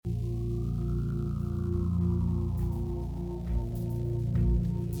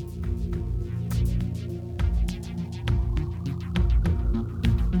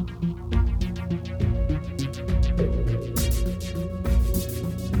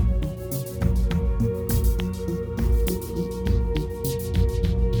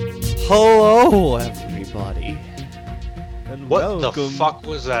Hello, everybody. And What the fuck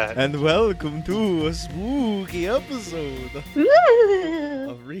was that? And welcome to a spooky episode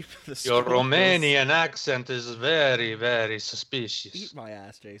of Reap the Your Skulls. Romanian accent is very, very suspicious. Eat my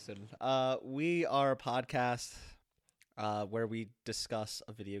ass, Jason. We are a podcast where we discuss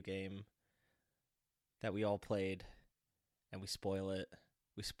a video game that we all played, and we spoil it.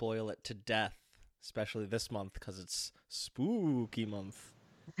 We spoil it to death, especially this month because it's spooky month.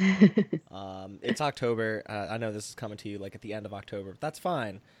 It's October. I know this is coming to you like at the end of October, but that's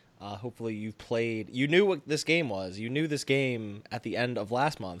fine. Hopefully you knew what this game was. You knew this game at the end of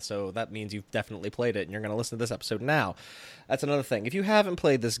last month, so that means you've definitely played it, and you're going to listen to this episode now. That's another thing. If you haven't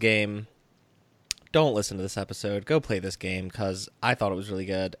played this game, don't listen to this episode. Go play this game, because I thought it was really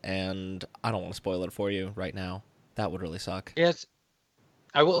good, and I don't want to spoil it for you right now. That would really suck. Yes,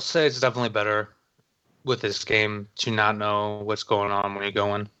 I will say it's definitely better with this game to not know what's going on when you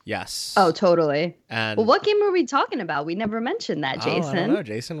go in. Yes. Oh, totally. And Well, what game were we talking about? We never mentioned that, Jason. I don't know,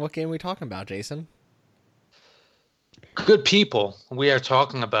 Jason. What game are we talking about, Jason? Good people, we are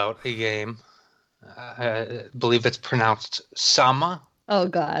talking about a game. I believe it's pronounced Sama. Oh,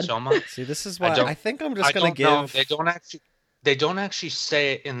 God. Soma. See, this is why I think I'm just going to know. give... They don't actually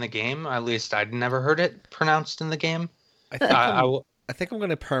say it in the game. At least I'd never heard it pronounced in the game. I think I'm going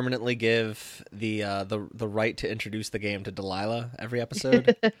to permanently give the right to introduce the game to Delilah every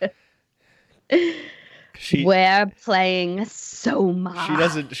episode. We're playing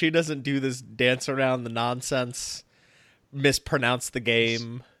Soma. She doesn't do this dance around the nonsense, mispronounce the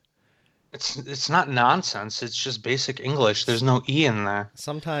game. It's not nonsense. It's just basic English. There's no E in there.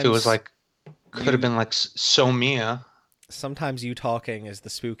 Sometimes it was like could have been like Somia. Sometimes you talking is the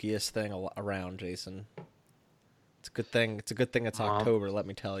spookiest thing around, Jason. It's a good thing. It's a good thing it's October. Let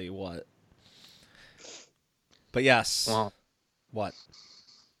me tell you what. But yes. Well, what?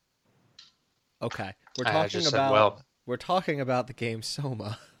 Okay, we're talking about the game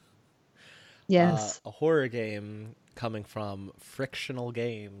Soma. Yes. A horror game coming from Frictional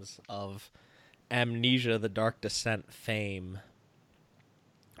Games of Amnesia: The Dark Descent fame,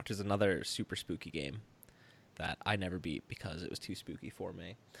 which is another super spooky game that I never beat because it was too spooky for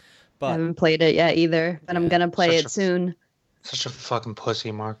me. But I haven't played it yet either, but I'm going to play it soon. Such a fucking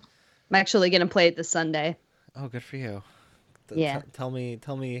pussy, Mark. I'm actually going to play it this Sunday. Oh, good for you. Yeah. Tell me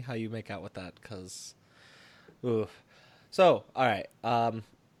how you make out with that, because... So, all right.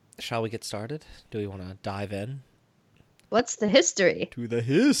 Shall we get started? Do we want to dive in? What's the history? To the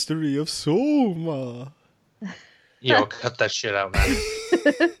history of Soma. Yo, cut that shit out, man.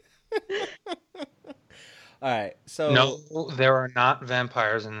 All right, so... No, there are not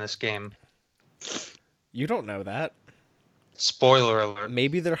vampires in this game. You don't know that. Spoiler alert.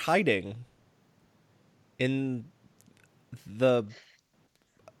 Maybe they're hiding in the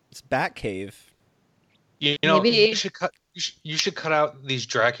Batcave. You know, Maybe. you should cut out these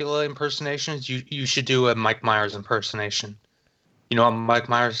Dracula impersonations. You should do a Mike Myers impersonation. You know what Mike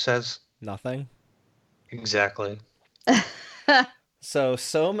Myers says? Nothing. Exactly. So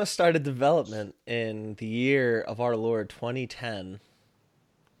Soma started development in the year of our Lord 2010.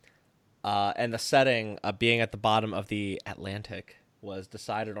 And the setting being at the bottom of the Atlantic was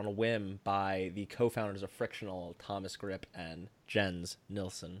decided on a whim by the co-founders of Frictional, Thomas Grip and Jens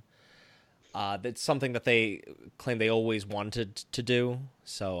Nilsson. It's something that they claim they always wanted to do,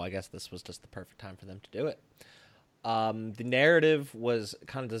 so I guess this was just the perfect time for them to do it. The narrative was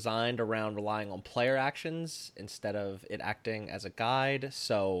kind of designed around relying on player actions instead of it acting as a guide,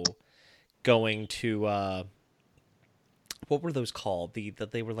 so going to... what were those called?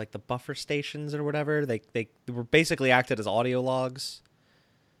 They were like the buffer stations or whatever. They were basically acted as audio logs.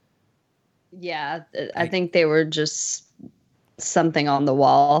 Yeah, I think they were just something on the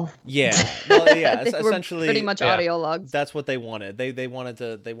wall. Yeah, well, yeah, They were essentially pretty much audio logs. That's what they wanted. They wanted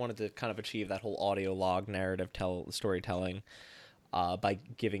to kind of achieve that whole audio log narrative storytelling by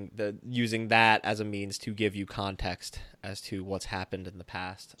using that as a means to give you context as to what's happened in the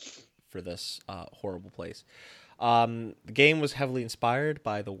past for this horrible place. The game was heavily inspired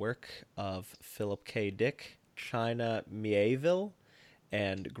by the work of Philip K. Dick, China Miéville,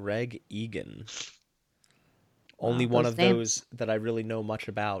 and Greg Egan. Only one of those that I really know much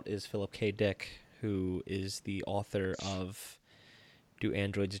about is Philip K. Dick, who is the author of Do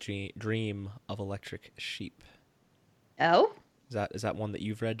Androids Dream of Electric Sheep? Oh? Is that one that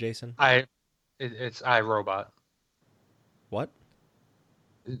you've read, Jason? It's iRobot. What?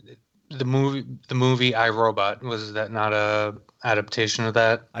 The movie iRobot, was that not a adaptation of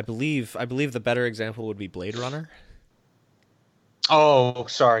that? I believe the better example would be Blade Runner. Oh,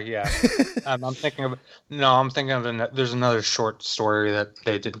 sorry. Yeah, I'm thinking of there's another short story that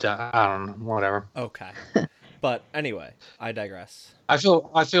they did. I don't know. Whatever. Okay. But anyway, I digress. I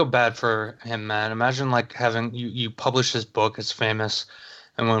feel bad for him, man. Imagine like having you publish this book, it's famous,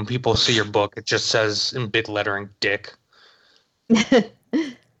 and when people see your book, it just says in big lettering "Dick."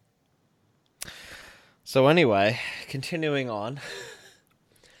 So anyway, continuing on.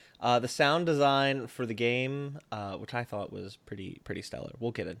 The sound design for the game, which I thought was pretty stellar.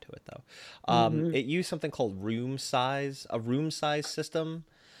 We'll get into it though. It used something called a room size system.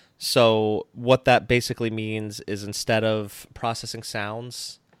 So what that basically means is instead of processing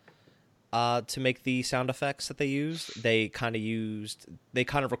sounds to make the sound effects that they used, they kind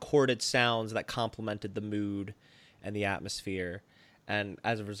of recorded sounds that complemented the mood and the atmosphere. And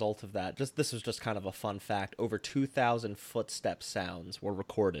as a result of that, this was just kind of a fun fact, over 2,000 footstep sounds were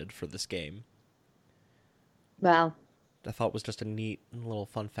recorded for this game. Wow. I thought it was just a neat little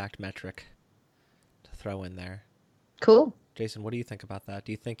fun fact metric to throw in there. Cool. Jason, what do you think about that?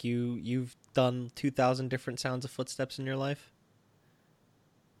 Do you think you've done 2,000 different sounds of footsteps in your life?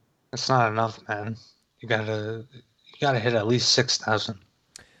 It's not enough, man. You gotta hit at least 6,000.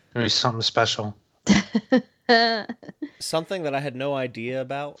 Maybe something special. Something that I had no idea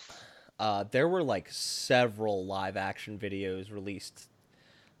about. There were like several live action videos released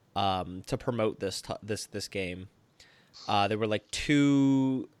to promote this game. There were like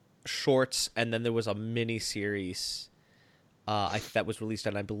 2 shorts, and then there was a mini series that was released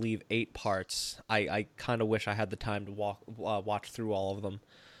in, I believe, 8 parts. I kind of wish I had the time to watch through all of them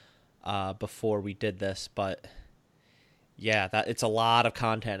before we did this, but yeah, it's a lot of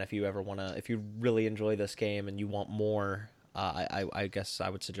content if you really enjoy this game and you want more. I guess I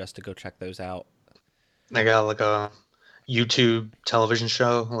would suggest to go check those out. They got like a YouTube television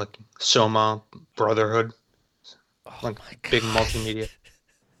show, like Soma Brotherhood, like big multimedia.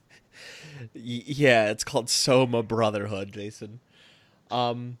 Yeah, it's called Soma Brotherhood, Jason.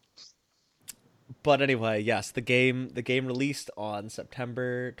 But anyway, yes, the game released on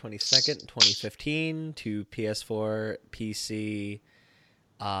September 22nd, 2015 to PS4, PC,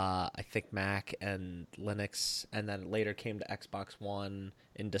 I think Mac and Linux, and then it later came to Xbox One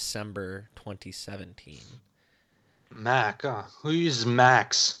in December 2017. Mac? Who uses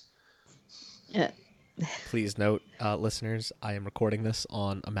Macs? Yeah. Please note, listeners, I am recording this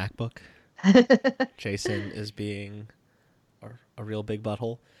on a MacBook. Jason is being a real big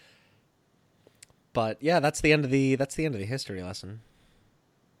butthole. But yeah, that's the end of the history lesson.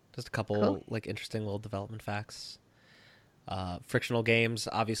 Just a couple like interesting little development facts. Frictional Games,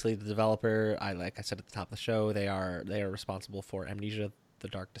 obviously the developer, like I said at the top of the show, they are responsible for Amnesia: The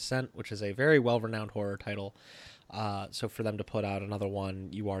Dark Descent, which is a very well-renowned horror title. So for them to put out another one,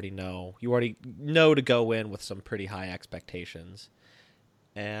 you already know to go in with some pretty high expectations.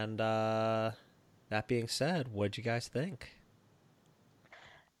 And that being said, what'd you guys think?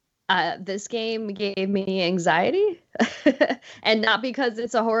 This game gave me anxiety, and not because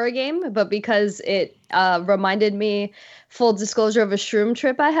it's a horror game, but because it reminded me, full disclosure, of a shroom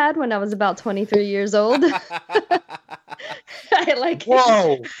trip I had when I was about 23 years old. I like.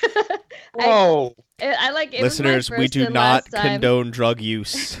 Whoa! Whoa! I like. Listeners, we do not condone drug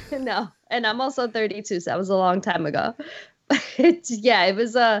use. No, and I'm also 32, so that was a long time ago. It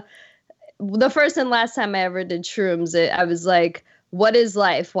was the first and last time I ever did shrooms. I was like, what is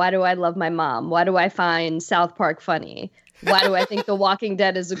life? Why do I love my mom? Why do I find South Park funny? Why do I think The Walking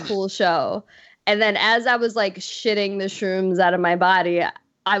Dead is a cool show? And then as I was like shitting the shrooms out of my body,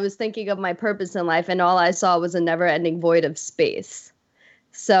 I was thinking of my purpose in life, and all I saw was a never-ending void of space.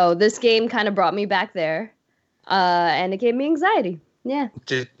 So this game kind of brought me back there, and it gave me anxiety. Yeah.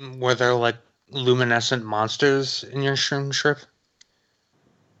 Were there like luminescent monsters in your shroom trip?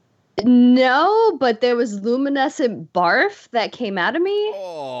 No, but there was luminescent barf that came out of me.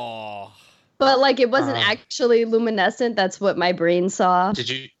 Oh. But like it wasn't actually luminescent. That's what my brain saw. Did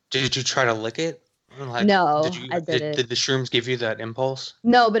you try to lick it? Like, no, I didn't. Did the shrooms give you that impulse?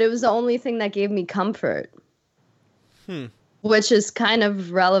 No, but it was the only thing that gave me comfort. Which is kind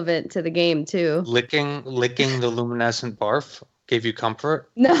of relevant to the game too. Licking the luminescent barf gave you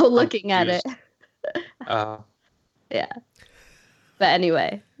comfort? No, looking at it. Yeah. But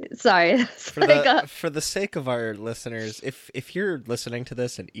anyway, sorry. For the sake of our listeners, if you're listening to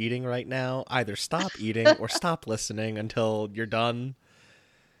this and eating right now, either stop eating or stop listening until you're done.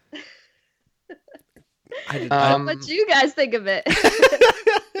 What do you guys think of it?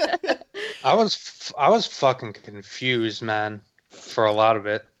 I was fucking confused, man, for a lot of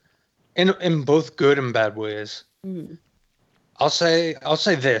it, in both good and bad ways. I'll say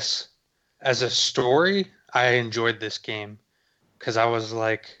this: as a story, I enjoyed this game. because I was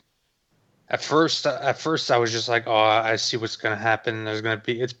like, at first I was just like, oh, I see what's gonna happen.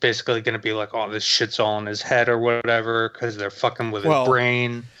 It's basically gonna be like, oh, this shit's all in his head or whatever, because they're fucking with his Well,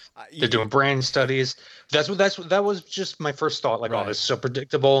 brain. They're doing brain studies. That was just my first thought. Like, oh, Right. this is so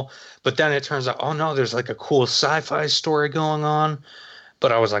predictable. But then it turns out, oh no, there's like a cool sci-fi story going on.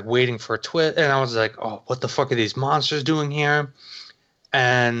 But I was like waiting for a twist, and I was like, oh, what the fuck are these monsters doing here?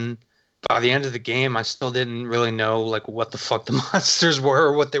 And by the end of the game, I still didn't really know like what the fuck the monsters were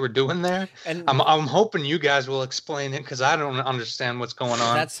or what they were doing there. And I'm hoping you guys will explain it because I don't understand what's going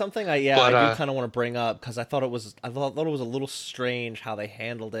on. that's something I do kind of want to bring up because I thought it was a little strange how they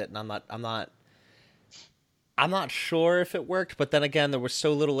handled it, and I'm not sure if it worked. But then again, there was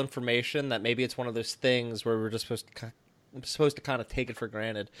so little information that maybe it's one of those things where we're just supposed to kind of take it for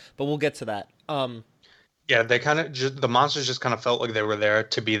granted. But we'll get to that. Yeah, they kind of the monsters just kind of felt like they were there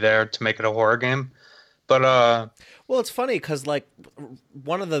to make it a horror game. But Well, it's funny because like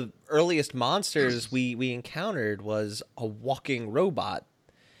one of the earliest monsters we encountered was a walking robot,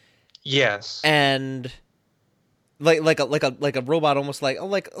 yes, and like a robot, almost like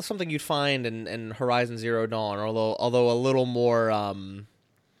something you'd find in Horizon Zero Dawn, although a little more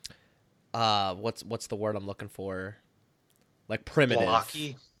what's the word I'm looking for? Like primitive.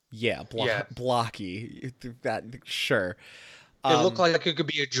 blocky. Yeah, Yeah. blocky. That sure. It looked like it could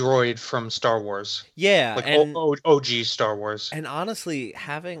be a droid from Star Wars, Yeah, like and OG Star Wars. and honestly,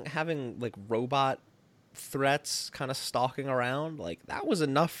 having like robot threats kind of stalking around, like that was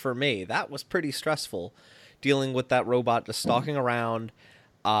enough for me. That was pretty stressful, dealing with that robot just stalking around.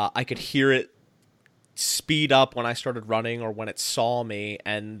 I could hear it speed up when I started running or when it saw me,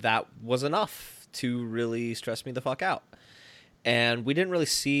 and that was enough to really stress me the fuck out. And we didn't really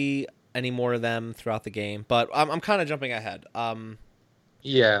see any more of them throughout the game, but I'm kind of jumping ahead.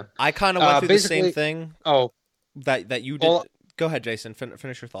 Yeah, I kind of went through the same basically- thing Oh, that you did. well, Go ahead, Jason.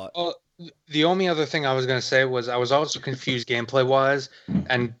 Finish your thought. the only other thing I was gonna say was I was also confused gameplay wise,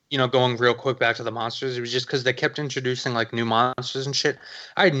 and going real quick back to the monsters. It was just because they kept introducing like new monsters and shit.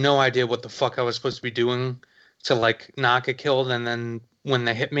 I had no idea what the fuck I was supposed to be doing to like not get killed, and then when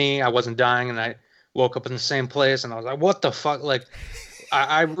they hit me, I wasn't dying, and I woke up in the same place, and I was like, what the fuck? Like,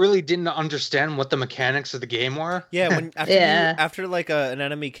 I really didn't understand what the mechanics of the game were. Yeah, when Yeah. after like an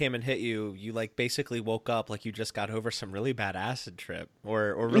enemy came and hit you, you like basically woke up like you just got over some really bad acid trip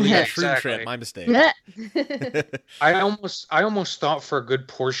or really Yeah, bad shroom exactly. trip. My mistake. I almost thought for a good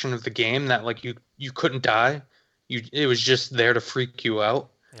portion of the game that like you couldn't die. It was just there to freak you out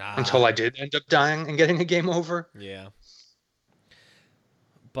until I did end up dying and getting a game over. Yeah.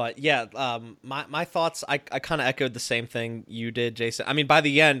 But yeah, my thoughts, I kind of echoed the same thing you did, Jason. I mean, by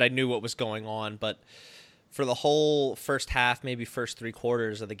the end, I knew what was going on, but for the whole first half, maybe first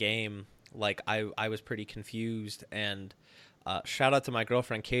 3/4 of the game, like I was pretty confused. And shout out to my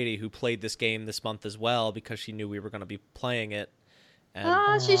girlfriend Katie, who played this game this month as well because she knew we were going to be playing it. And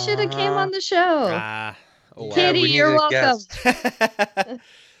Oh, she should have came on the show. oh well. Kitty, we need you're a welcome. guest.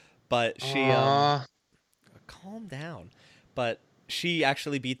 But she Aw. calm down. But she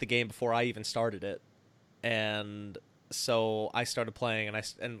actually beat the game before I even started it, and so I started playing, and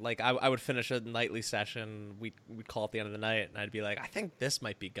I would finish a nightly session. We'd call it the end of the night, and I'd be like, I think this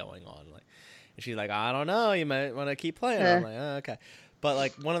might be going on. Like, and she's like, I don't know, you might want to keep playing. I'm like, oh, okay. But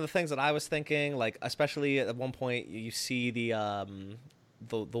like one of the things that I was thinking, like especially at one point, you see the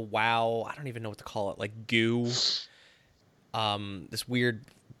WoW. I don't even know what to call it, like goo. This weird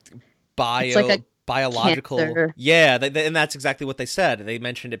It's like a biological cancer. Yeah, and that's exactly what they said. They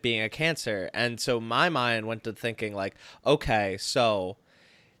mentioned it being a cancer, and so my mind went to thinking like, okay, so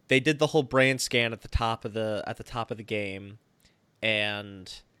they did the whole brain scan at the top of the game,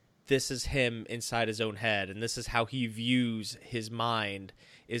 and this is him inside his own head, and this is how he views his mind,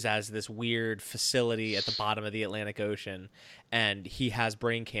 is as this weird facility at the bottom of the Atlantic Ocean, and he has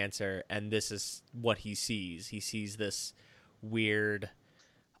brain cancer, and this is what he sees. He sees this weird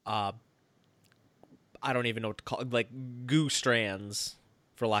I don't even know what to call it, like goo strands,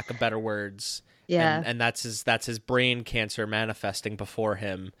 for lack of better words. Yeah. And that's his brain cancer manifesting before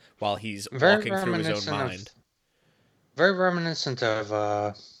him while he's Very walking through his own reminiscent of- mind. Very reminiscent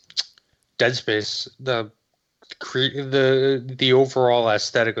of Dead Space. The overall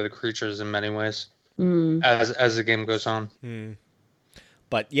aesthetic of the creatures in many ways Mm. as the game goes on.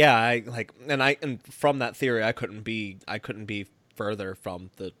 But yeah, and from that theory, I couldn't be further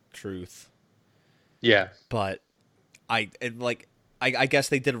from the truth. Yeah. But I guess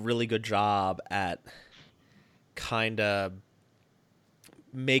they did a really good job at kind of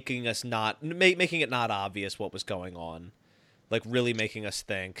making us making it not obvious what was going on, like really making us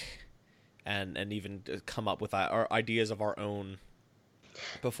think and even come up with our ideas of our own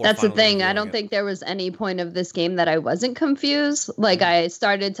before That's the finally thing. I reviewing don't it. think there was any point of this game that I wasn't confused. Like I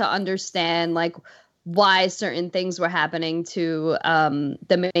started to understand like why certain things were happening to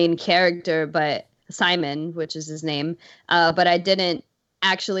the main character, but Simon, which is his name. But I didn't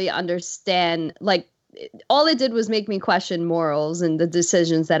actually understand like all it did was make me question morals and the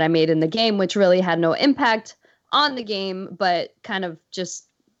decisions that I made in the game, which really had no impact on the game, but kind of just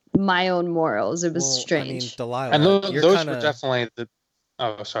my own morals. It was Well, strange. I mean, Delilah, And you're those kinda... were definitely the.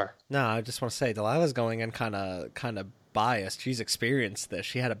 Oh, sorry. No, I just want to say Delilah's going in kind of biased. She's experienced this.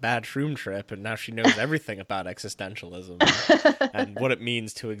 She had a bad shroom trip, and now she knows everything about existentialism and what it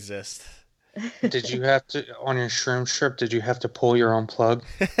means to exist. Did you have to on your shroom trip? Did you have to pull your own plug?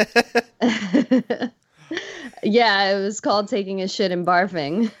 Yeah, it was called taking a shit and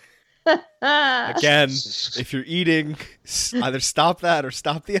barfing. Again, if you're eating, either stop that or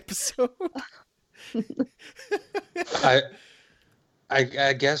stop the episode.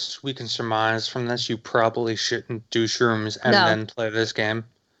 I guess we can surmise from this you probably shouldn't do shrooms and No. then play this game.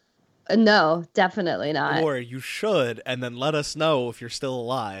 No, definitely not. Or you should, and then let us know if you're still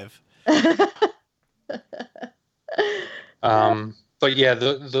alive. But yeah,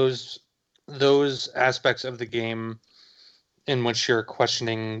 those aspects of the game in which you're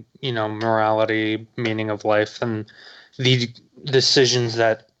questioning, morality, meaning of life, and the decisions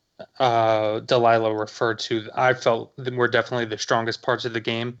that Delilah referred to, I felt were definitely the strongest parts of the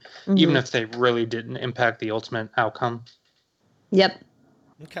game, even if they really didn't impact the ultimate outcome. Yep.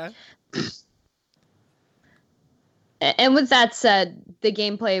 Okay. And with that said, the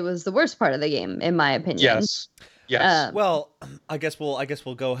gameplay was the worst part of the game, in my opinion. Yes. Well, I guess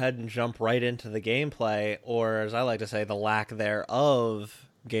we'll go ahead and jump right into the gameplay, or as I like to say, the lack thereof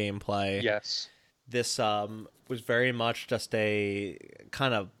gameplay. Yes. This was very much just a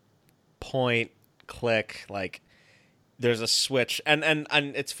kind of point click, like there's a switch, and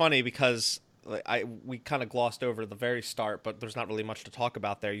it's funny because we kind of glossed over the very start, but there's not really much to talk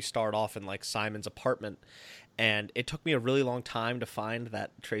about there. You start off in like Simon's apartment, and it took me a really long time to find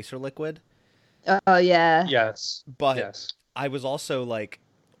that tracer liquid. Oh yeah. Yes. But yes. I was also like,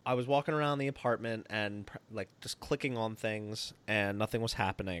 I was walking around the apartment and like just clicking on things, and nothing was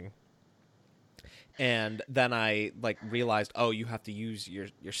happening. And then I like realized, oh, you have to use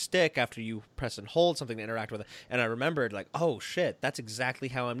your stick after you press and hold something to interact with it. And I remembered like, oh shit, that's exactly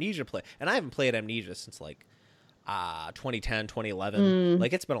how Amnesia play. And I haven't played Amnesia since like 2010, 2011.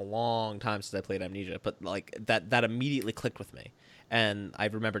 Like it's been a long time since I played Amnesia, but like that immediately clicked with me. And I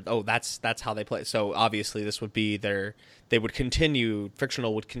remembered, oh, that's how they play. So obviously this would be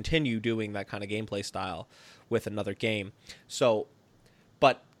Frictional would continue doing that kind of gameplay style with another game. So,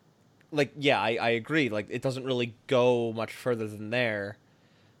 but like, yeah, I agree. Like, it doesn't really go much further than there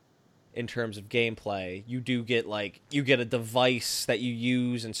in terms of gameplay. You do get you get a device that you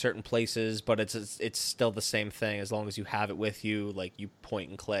use in certain places, but it's still the same thing as long as you have it with you. Like, you point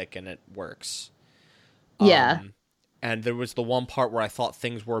and click and it works. Yeah. And there was the one part where I thought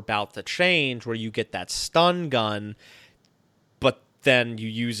things were about to change, where you get that stun gun, but then you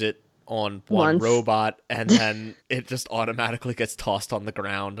use it on one robot, and then it just automatically gets tossed on the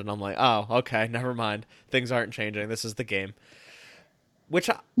ground, and I'm like, oh, okay, never mind. Things aren't changing. This is the game. Which,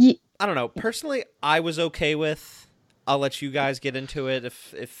 I don't know. Personally, I was okay with. I'll let you guys get into it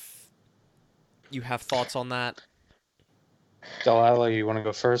if you have thoughts on that. Delilah, you want to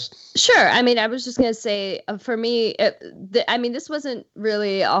go first? Sure. I mean, I was just going to say, for me, this wasn't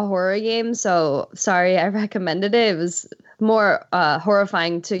really a horror game, so sorry I recommended it. It was more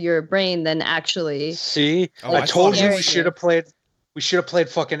horrifying to your brain than actually. See? Oh, I told you we you. should have played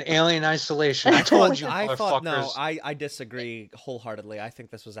fucking Alien Isolation. I told you, I thought, no, motherfuckers. I disagree wholeheartedly. I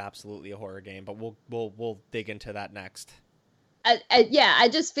think this was absolutely a horror game, but we'll dig into that next. I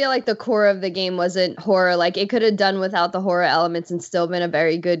just feel like the core of the game wasn't horror. Like it could have done without the horror elements and still been a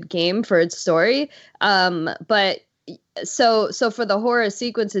very good game for its story. But so for the horror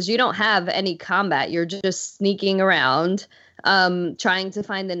sequences, you don't have any combat. You're just sneaking around, trying to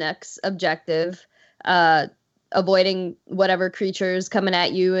find the next objective, avoiding whatever creatures coming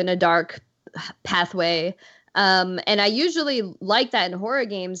at you in a dark pathway. And I usually like that in horror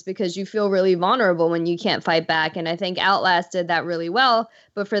games because you feel really vulnerable when you can't fight back. And I think Outlast did that really well.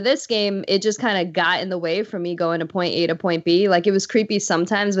 But for this game, it just kind of got in the way for me going to point A to point B. Like it was creepy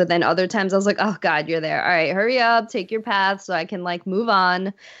sometimes, but then other times I was like, oh God, you're there. All right, hurry up, take your path so I can like move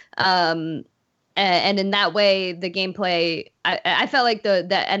on. And in that way, the gameplay, I felt like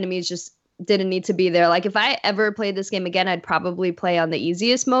the enemies just didn't need to be there. Like if I ever played this game again, I'd probably play on the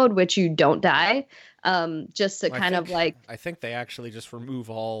easiest mode, which you don't die. Just to I of like, I think they actually just remove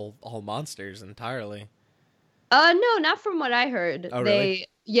all monsters entirely. No, not from what I heard. Oh, really?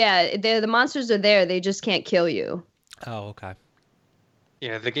 The monsters are there. They just can't kill you. Oh, okay.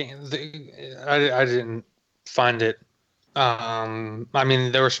 Yeah, I didn't find it. I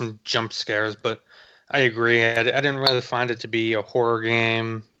mean, there were some jump scares, but I agree. I didn't really find it to be a horror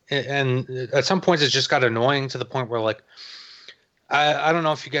game. And at some points, it just got annoying to the point where, like, I don't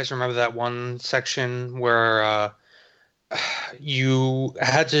know if you guys remember that one section where you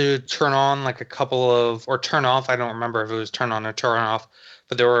had to turn on like a couple of, or turn off. I don't remember if it was turn on or turn off,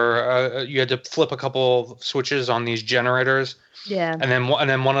 but there were you had to flip a couple of switches on these generators. Yeah. And then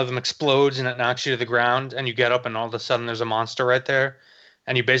one of them explodes and it knocks you to the ground, and you get up and all of a sudden there's a monster right there,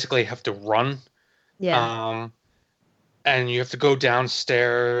 and you basically have to run. Yeah. And you have to go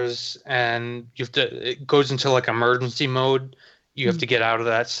downstairs, and it goes into like emergency mode. You have to get out of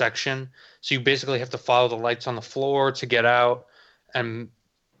that section. So you basically have to follow the lights on the floor to get out, and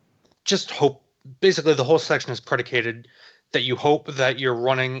just hope. Basically, the whole section is predicated that you hope that you're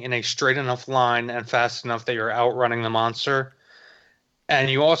running in a straight enough line and fast enough that you're outrunning the monster. And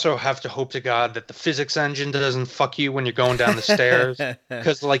you also have to hope to God that the physics engine doesn't fuck you when you're going down the stairs.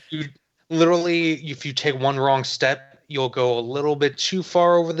 Because, like, you literally, if you take one wrong step, you'll go a little bit too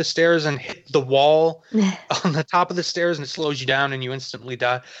far over the stairs and hit the wall on the top of the stairs, and it slows you down and you instantly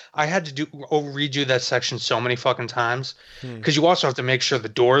die. I had to redo that section so many fucking times, because you also have to make sure the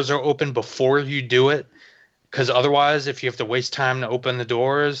doors are open before you do it, because otherwise, if you have to waste time to open the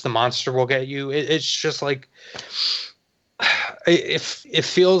doors, the monster will get you. It's just like, it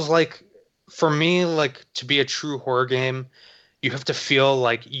feels like, for me, like, to be a true horror game, you have to feel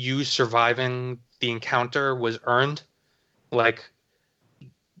like you surviving the encounter was earned. Like,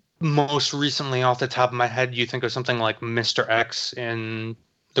 most recently, off the top of my head, you think of something like Mr. X in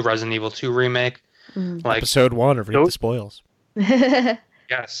the Resident Evil 2 remake. Like Episode 1 of Reap the Spoils.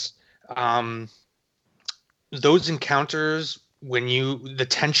 Yes. Those encounters, the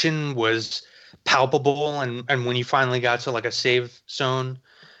tension was palpable, and when you finally got to like a save zone,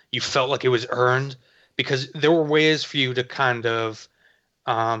 you felt like it was earned, because there were ways for you to kind of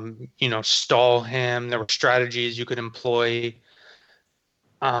stall him. There were strategies you could employ.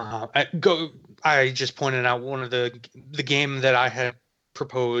 I just pointed out one of the game that I had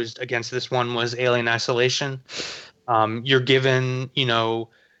proposed against this one was Alien Isolation. You're given,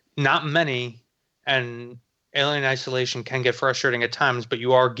 not many, and Alien Isolation can get frustrating at times, but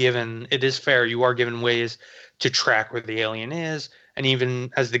it is fair, you are given ways to track where the alien is, and even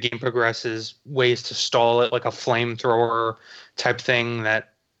as the game progresses, ways to stall it, like a flamethrower type thing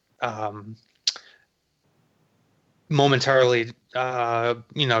that momentarily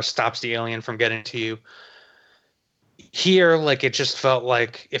stops the alien from getting to you. Here, like, it just felt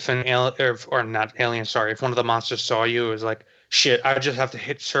like if an alien, or not alien, sorry, if one of the monsters saw you, it was like, shit, I just have to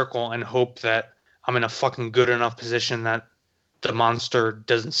hit circle and hope that I'm in a fucking good enough position that the monster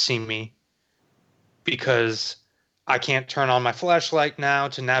doesn't see me, because I can't turn on my flashlight now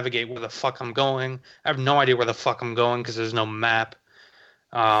to navigate where the fuck I'm going. I have no idea where the fuck I'm going because there's no map.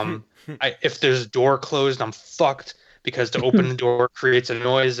 If there's a door closed, I'm fucked, because to open the door creates a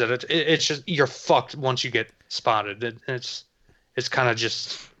noise that it's just, you're fucked once you get spotted. It's kind of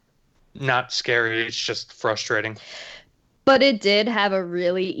just not scary. It's just frustrating. But it did have a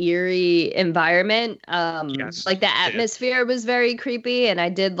really eerie environment. Yes, like, the atmosphere was very creepy, and I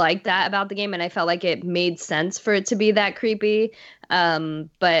did like that about the game, and I felt like it made sense for it to be that creepy.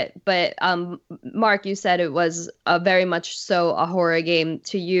 But Mark, you said it was very much so a horror game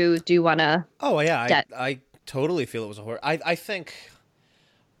to you. Do you want to? Oh yeah, I totally feel it was a horror. I think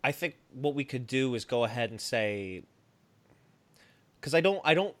what we could do is go ahead and say, because I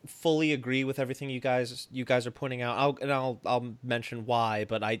don't fully agree with everything you guys are pointing out. I'll mention why,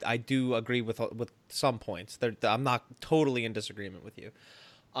 but I do agree with some points. I'm not totally in disagreement with you.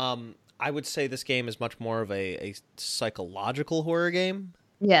 I would say this game is much more of a psychological horror game.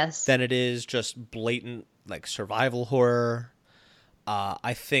 Yes. Than it is just blatant, like, survival horror.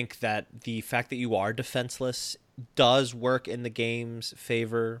 I think that the fact that you are defenseless does work in the game's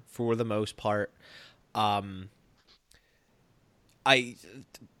favor for the most part.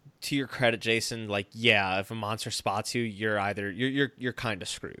 To your credit, Jason, like, yeah, if a monster spots you, you're kind of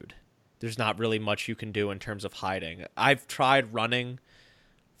screwed. There's not really much you can do in terms of hiding. I've tried running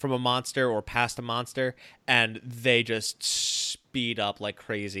from a monster or past a monster, and they just speed up like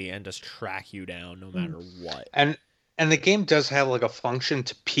crazy and just track you down no matter what. And the game does have like a function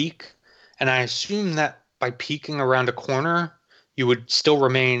to peek, and I assume that by peeking around a corner, you would still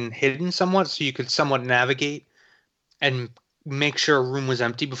remain hidden somewhat, so you could somewhat navigate and make sure a room was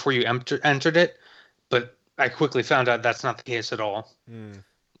empty before you entered it. But I quickly found out that's not the case at all.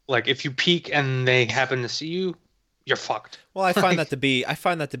 Like, if you peek and they happen to see you, you're fucked. Well, I find that to be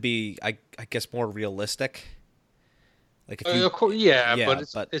I guess more realistic. Like if you, Of course, yeah, but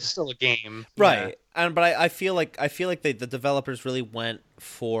but it's still a game, right. And but I feel like the developers really went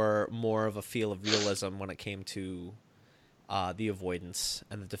for more of a feel of realism when it came to the avoidance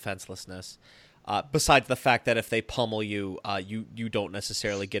and the defenselessness. Besides the fact that if they pummel you, you don't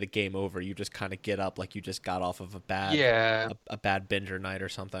necessarily get a game over. You just kind of get up like you just got off of a bad a bad binger night or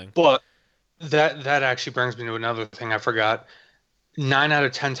something. But that actually brings me to another thing I forgot. 9 out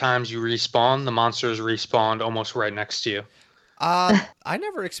of 10 times you respawn, the monsters respawned almost right next to you. I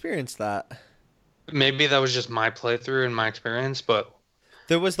never experienced that. Maybe that was just my playthrough and my experience, but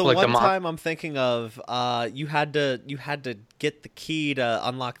there was the like one time I'm thinking of. You had to get the key to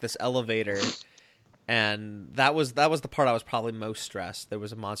unlock this elevator, and that was the part I was probably most stressed. There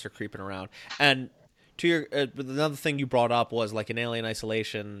was a monster creeping around, and to your another thing you brought up was like in Alien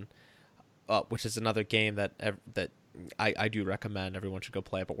Isolation, which is another game that I do recommend everyone should go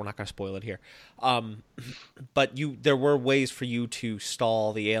play it, but we're not going to spoil it here. But there were ways for you to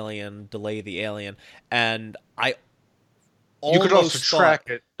stall the alien, delay the alien, and you could also track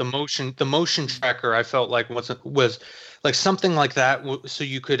it. The motion tracker I felt like was like something like that, so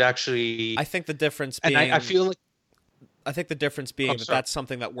you could actually. I think the difference being, and I feel like. I think the difference being that's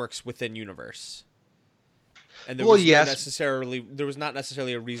something that works within universe. And there was not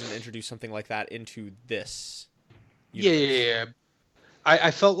necessarily a reason to introduce something like that into this. Yeah.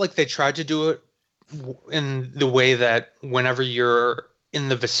 I felt like they tried to do it in the way that whenever you're in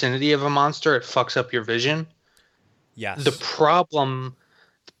the vicinity of a monster, it fucks up your vision. Yes. The problem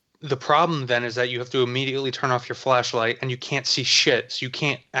then is that you have to immediately turn off your flashlight and you can't see shit, so you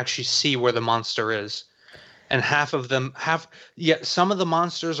can't actually see where the monster is. And some of the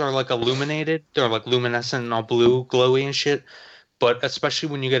monsters are like illuminated. They're like luminescent and all blue, glowy and shit. But especially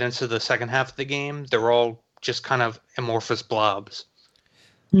when you get into the second half of the game, they're all just kind of amorphous blobs.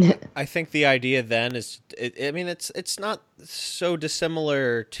 I think the idea then is, it's not so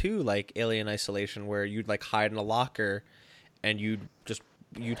dissimilar to like Alien Isolation, where you'd like hide in a locker, and you'd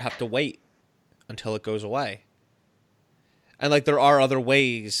have to wait until it goes away. And like there are other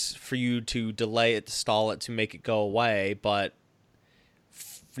ways for you to delay it, to stall it, to make it go away, but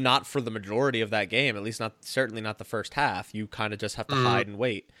not for the majority of that game. At least certainly not the first half. You kind of just have to hide and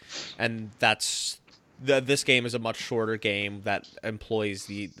wait, and this game is a much shorter game that employs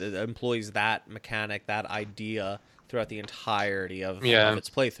employs that mechanic, that idea throughout the entirety of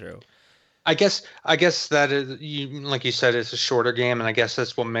its playthrough. I guess that is, like you said, it's a shorter game, and I guess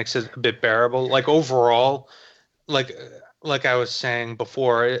that's what makes it a bit bearable. Like overall, like I was saying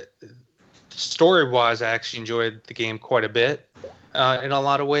before, story-wise, I actually enjoyed the game quite a bit in a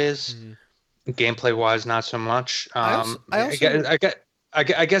lot of ways. Mm-hmm. Gameplay-wise, not so much.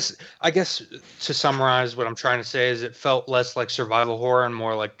 I guess to summarize what I'm trying to say is it felt less like survival horror and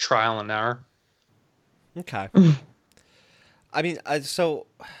more like trial and error. Okay. I mean, so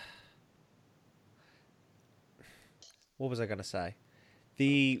what was I going to say?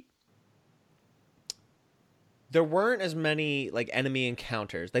 There weren't as many like enemy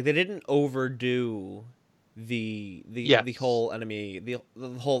encounters. Like they didn't overdo the whole enemy, the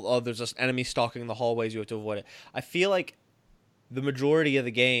whole there's just enemy stalking the hallways, you have to avoid it. I feel like the majority of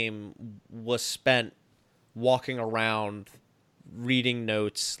the game was spent walking around, reading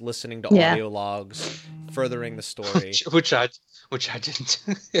notes, listening to audio logs, furthering the story. Which I didn't.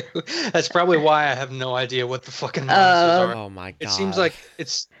 That's probably why I have no idea what the fucking monsters are. Oh my god! It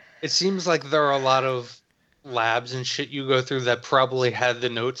seems like there are a lot of labs and shit you go through that probably had the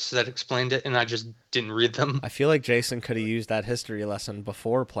notes that explained it, and I just didn't read them. I feel like Jason could have used that history lesson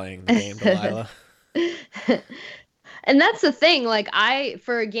before playing the game, Delilah. And that's the thing, like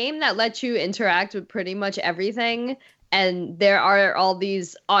for a game that lets you interact with pretty much everything, and there are all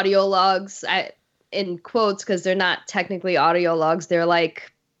these audio logs in quotes, because they're not technically audio logs, they're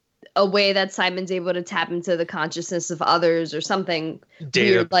like a way that Simon's able to tap into the consciousness of others or something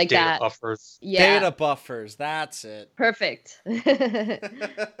weird like data that. Buffers. Yeah. Data buffers, that's it. Perfect. It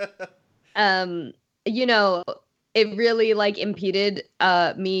really like impeded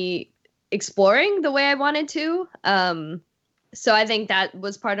me exploring the way I wanted to. So I think that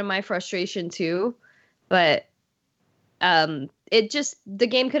was part of my frustration too. But the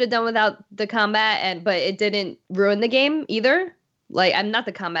game could have done without the combat, but it didn't ruin the game either. Like, I'm not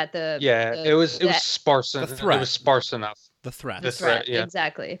the combat. It was sparse. The threat. It was sparse enough. The threat. Yeah.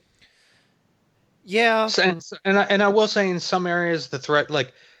 Exactly. Yeah. And I will say in some areas the threat,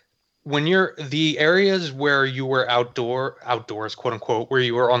 like when the areas where you were outdoors, quote unquote, where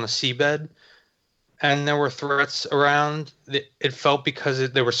you were on the seabed, and there were threats around, it felt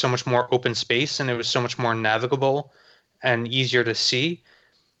because there was so much more open space and it was so much more navigable and easier to see.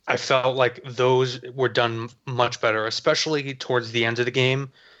 I felt like those were done much better, especially towards the end of the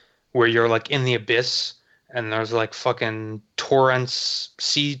game where you're like in the abyss and there's like fucking torrents,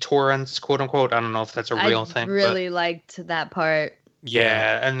 sea torrents, quote unquote. I don't know if that's a real thing. I really liked that part.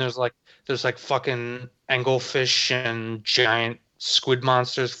 Yeah, and there's like fucking anglefish and giant squid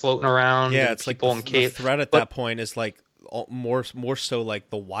monsters floating around. Yeah, and it's like people in the cave. threat at that point is like more so like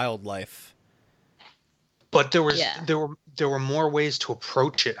the wildlife. But there were more ways to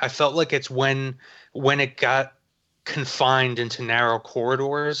approach it. I felt like it's when it got confined into narrow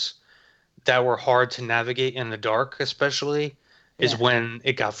corridors that were hard to navigate in the dark, especially, is when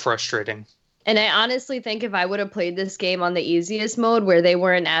it got frustrating. And I honestly think if I would have played this game on the easiest mode where they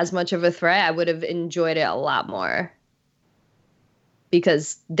weren't as much of a threat, I would have enjoyed it a lot more.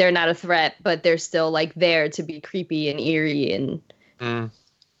 Because they're not a threat, but they're still like there to be creepy and eerie and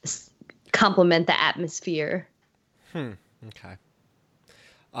complement the atmosphere. Okay.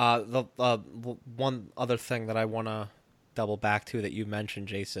 The one other thing that I want to double back to that you mentioned,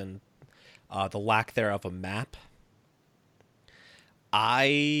 Jason, the lack there of a map.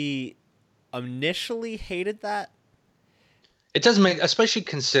 I initially hated that. It doesn't make, especially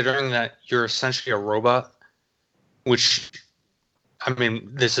considering that you're essentially a robot, which, I mean,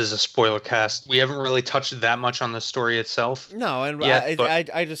 this is a spoiler cast. We haven't really touched that much on the story itself. No, and yet,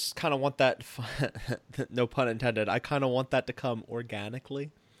 I just kind of want that, no pun intended, I kind of want that to come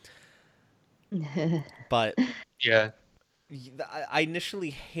organically. But yeah, I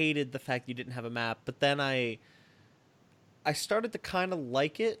initially hated the fact you didn't have a map, but then I started to kind of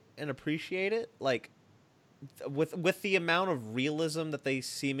like it and appreciate it. Like, with the amount of realism that they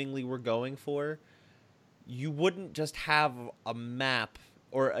seemingly were going for, you wouldn't just have a map,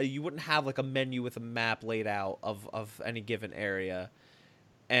 or you wouldn't have like a menu with a map laid out of any given area.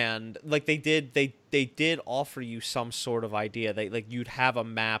 And like they did offer you some sort of idea. You'd have a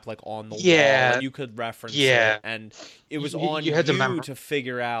map like on the wall and you could reference it, and it was on you to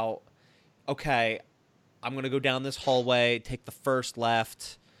figure out, okay, I'm going to go down this hallway, take the first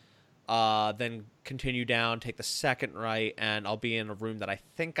left, then continue down, take the second right, and I'll be in a room that I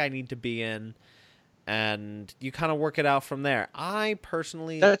think I need to be in. And you kind of work it out from there. I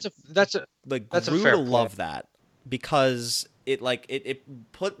personally grew to love that, because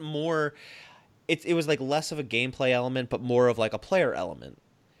it put more. It was like less of a gameplay element, but more of like a player element,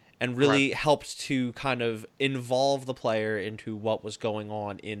 and really helped to kind of involve the player into what was going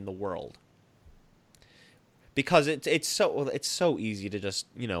on in the world. Because it's so easy to just,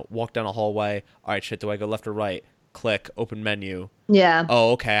 walk down a hallway. All right, shit, do I go left or right? Click, open menu. Yeah.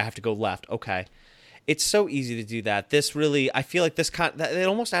 Oh, okay, I have to go left. Okay. It's so easy to do that. This really, I feel like it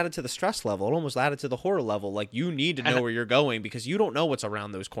almost added to the stress level. It almost added to the horror level. Like, you need to know where you're going because you don't know what's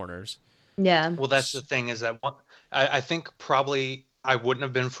around those corners. Yeah. Well, that's the thing, is that I think probably I wouldn't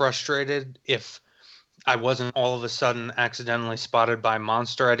have been frustrated if I wasn't all of a sudden accidentally spotted by a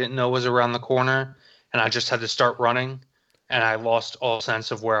monster I didn't know was around the corner, and I just had to start running, and I lost all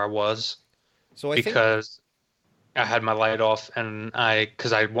sense of where I was. So I had my light off, and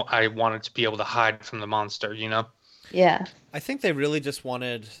because I wanted to be able to hide from the monster, Yeah. I think they really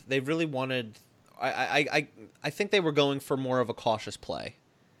wanted. I think they were going for more of a cautious play.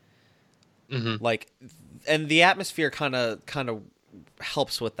 Mm-hmm. Like, and the atmosphere kind of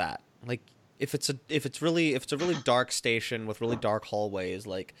helps with that. Like, if it's a really dark station with really dark hallways,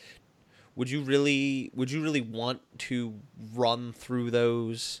 like, would you really want to run through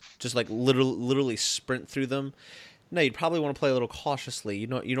those? Just like literally sprint through them? No, you'd probably want to play a little cautiously. You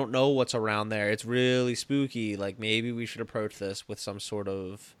don't know what's around there. It's really spooky. Like, maybe we should approach this with some sort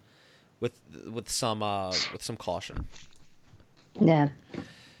of with some caution. Yeah.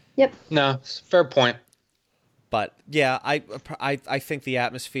 Yep. No, fair point. But yeah, I think the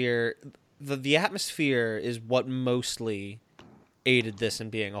atmosphere is what mostly aided this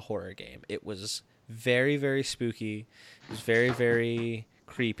in being a horror game. It was very, very spooky. It was very, very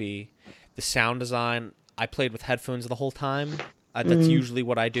creepy. The sound design, I played with headphones the whole time. That's usually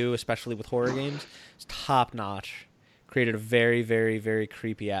what I do, especially with horror games. It's top notch. Created a very, very, very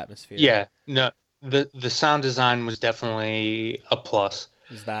creepy atmosphere. Yeah, no, the sound design was definitely a plus.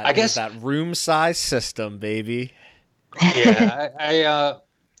 I guess that room size system, baby. Yeah,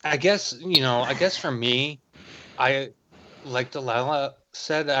 I guess for me, like Delilah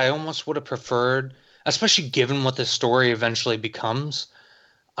said, I almost would have preferred, especially given what the story eventually becomes,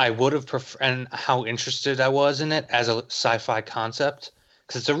 I would have preferred, and how interested I was in it as a sci-fi concept,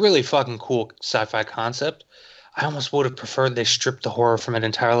 because it's a really fucking cool sci-fi concept. I almost would have preferred they stripped the horror from it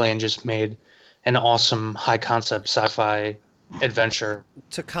entirely and just made an awesome high concept sci-fi adventure.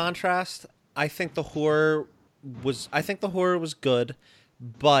 To contrast, I think the horror was good,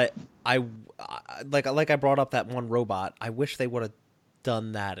 but like I brought up that one robot. I wish they would have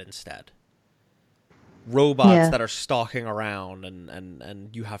done that instead. Robots that are stalking around and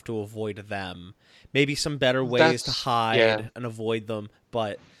you have to avoid them. Maybe some better ways to hide and avoid them,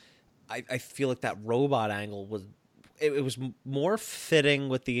 but I feel like that robot angle was it was more fitting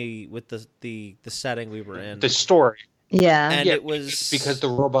with the setting we were in. The story. Yeah. And it was because the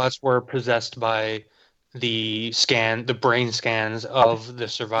robots were possessed by the brain scans of the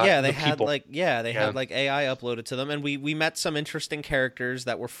survivors. Yeah, they had had like AI uploaded to them, and we met some interesting characters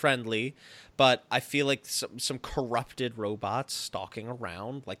that were friendly, but I feel like some corrupted robots stalking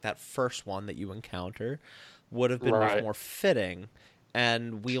around, like that first one that you encounter, would have been much more fitting,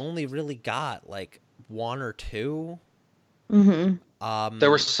 and we only really got like one or two. Mm-hmm.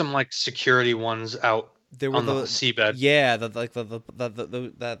 There were some like security ones out. There were on the seabed. Yeah,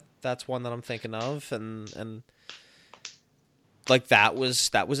 that's one that I'm thinking of, and like that was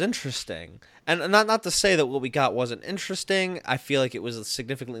interesting. And not to say that what we got wasn't interesting. I feel like it was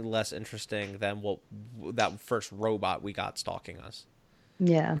significantly less interesting than what that first robot we got stalking us.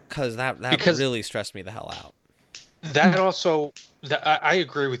 Yeah, because that really stressed me the hell out. That also, I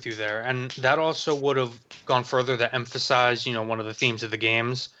agree with you there, and that also would have gone further to emphasize, one of the themes of the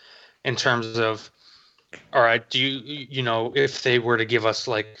games, in terms of, all right, do you know, if they were to give us,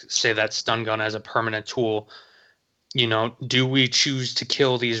 like, say, that stun gun as a permanent tool, do we choose to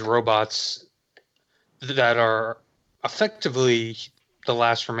kill these robots that are effectively the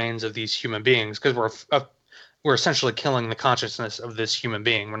last remains of these human beings? Because we're essentially killing the consciousness of this human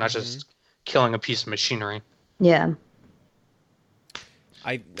being. We're not just killing a piece of machinery. Yeah.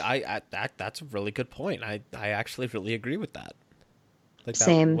 That's a really good point. I actually really agree with that. Like that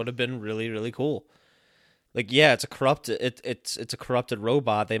Same. would have been really, really cool. Like, yeah, it's a corrupted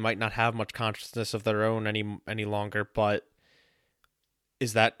robot. They might not have much consciousness of their own any longer, but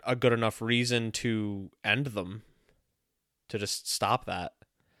is that a good enough reason to end them? To just stop that?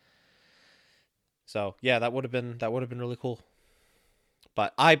 So yeah, that would have been really cool.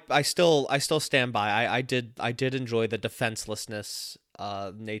 But I still stand by. I did enjoy the defenselessness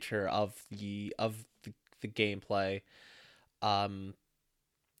nature of the gameplay.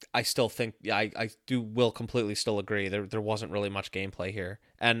 I still think I will completely still agree there wasn't really much gameplay here,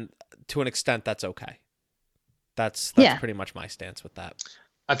 and to an extent that's okay. That's pretty much my stance with that.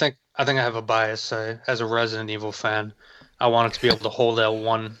 I think I have a bias. As a Resident Evil fan, I wanted to be able to hold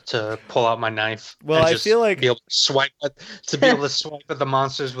L1 to pull out my knife. Well, I feel like be able to swipe at the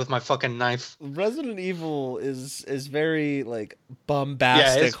monsters with my fucking knife. Resident Evil is very like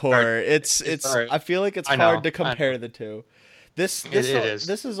bombastic horror. It's I feel like it's hard to compare the two. This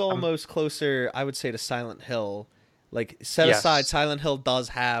is almost closer, I would say, to Silent Hill. Like, aside, Silent Hill does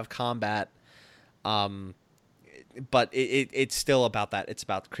have combat, but it's still about that. It's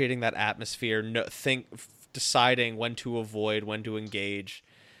about creating that atmosphere, deciding when to avoid, when to engage,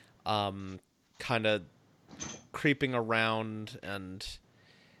 kind of creeping around and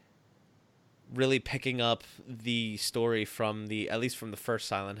really picking up the story at least from the first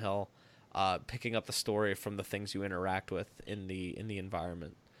Silent Hill. Picking up the story from the things you interact with in the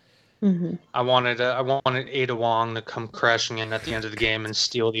environment. Mm-hmm. I wanted Ada Wong to come crashing in at the end of the game and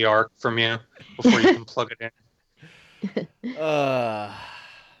steal the Ark from you before you can plug it in.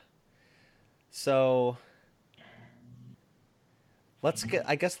 So let's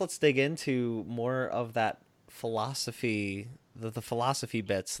dig into more of that philosophy, the philosophy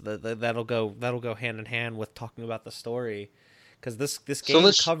bits. That'll go hand in hand with talking about the story. Because this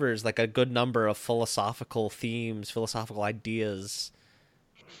game covers like a good number of philosophical themes, philosophical ideas.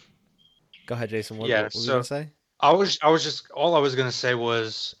 Go ahead, Jason. What were you gonna say? I was gonna say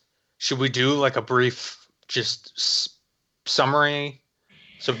was, should we do like a brief summary?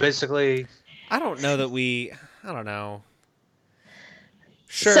 So basically, I don't know.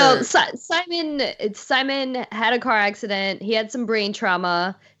 Sure. So Simon had a car accident. He had some brain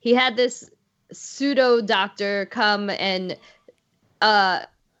trauma. He had this pseudo doctor come and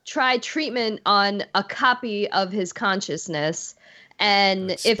try treatment on a copy of his consciousness,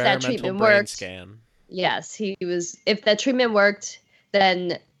 and if that treatment worked, if that treatment worked,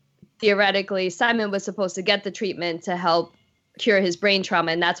 then theoretically Simon was supposed to get the treatment to help cure his brain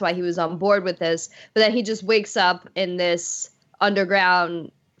trauma, and that's why he was on board with this. But then he just wakes up in this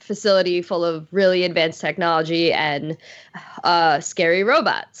underground facility full of really advanced technology and scary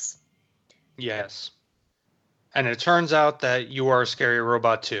robots. Yes. And it turns out that you are a scary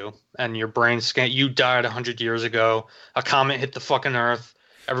robot too, and your brain scan. You died 100 years ago. A comet hit the fucking Earth.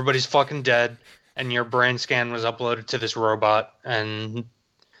 everybody's fucking dead, and your brain scan was uploaded to this robot, and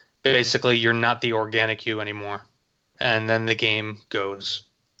basically you're not the organic you anymore. And then the game goes.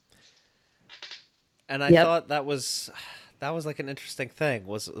 And I Yep. thought that was like an interesting thing,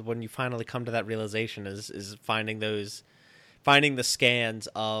 was when you finally come to that realization, is finding the scans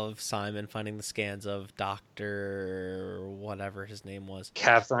of Simon, finding the scans of Dr. whatever his name was.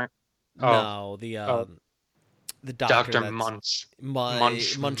 Catherine. No, the doctor Dr. that's Munch.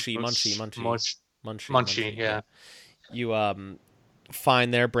 Munchie, yeah. You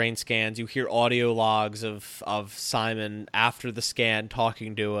find their brain scans, you hear audio logs of Simon after the scan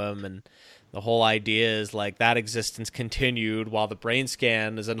talking to him, and the whole idea is like that existence continued while the brain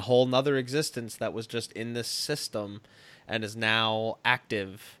scan is a whole nother existence that was just in this system and is now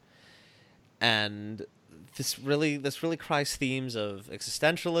active. And this really cries themes of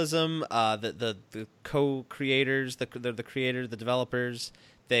existentialism. The co-creators, the creators, the developers,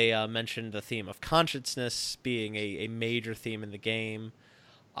 they mentioned the theme of consciousness being a major theme in the game.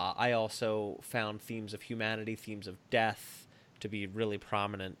 I also found themes of humanity, themes of death to be really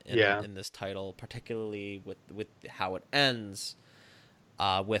prominent in this title, particularly with how it ends,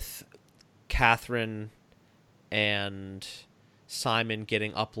 with Catherine and Simon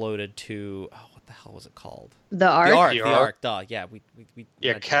getting uploaded to what the hell was it called? The Ark. The Ark. Duh. Yeah, we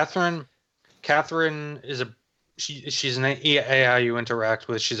Yeah, Catherine is she's an AI you interact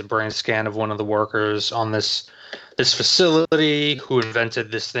with. She's a brain scan of one of the workers on this facility who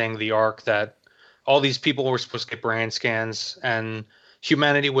invented this thing, the Ark, that all these people were supposed to get brain scans, and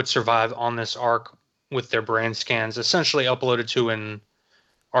humanity would survive on this Ark with their brain scans essentially uploaded to an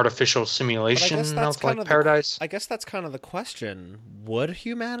artificial simulation of like paradise. I guess that's kind of the question. Would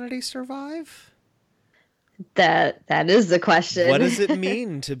humanity survive? That is the question. What does it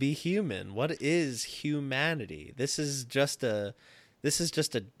mean to be human? What is humanity? This is just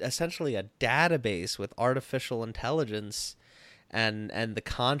essentially a database with artificial intelligence and the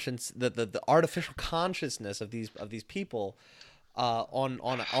conscience, the artificial consciousness of these people on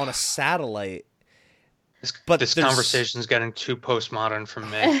a satellite. But this conversation's getting too postmodern for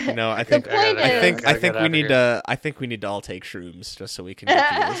me. No, I think we need to all take shrooms just so we can get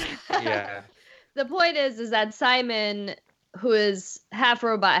through this. Yeah. The point is that Simon, who is half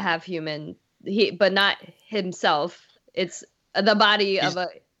robot, half human, but not himself. It's the body of a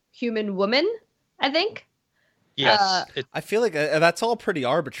human woman, I think. Yes. I feel like that's all pretty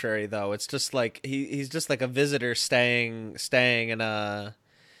arbitrary, though. It's just like he's just like a visitor staying in a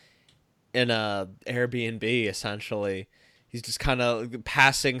Airbnb, essentially. He's just kind of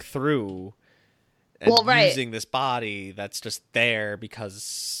passing through and using this body that's just there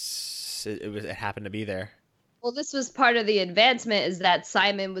because it happened to be there. Well, this was part of the advancement, is that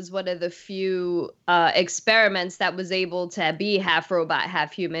Simon was one of the few experiments that was able to be half robot,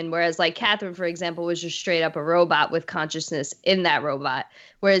 half human, whereas like Catherine, for example, was just straight up a robot with consciousness in that robot,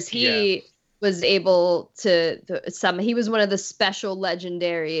 whereas he was able to he was one of the special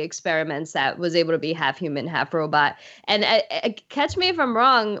legendary experiments that was able to be half human, half robot. And correct me if I'm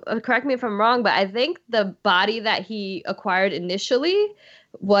wrong, but I think the body that he acquired initially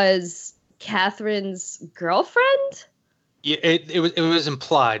was Catherine's girlfriend. Yeah, it was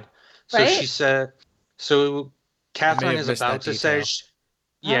implied. So right? She said. So Catherine is about to say.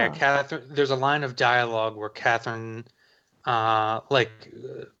 Catherine. There's a line of dialogue where Catherine,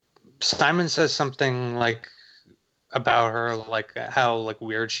 Simon says something like about her, like how like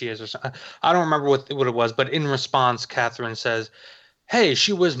weird she is or something. I don't remember what it was, but in response, Catherine says, "Hey,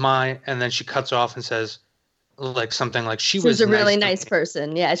 she was my," and then she cuts off and says, like something like she was a really nice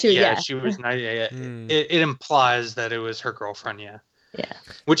person. Yeah, she was nice. Yeah. It implies that it was her girlfriend. Yeah. Yeah.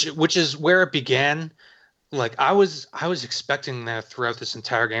 Which is where it began. Like I was expecting that throughout this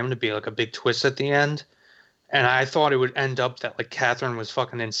entire game to be like a big twist at the end, and I thought it would end up that like Catherine was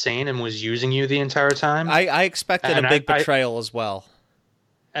fucking insane and was using you the entire time. I expected a big betrayal as well.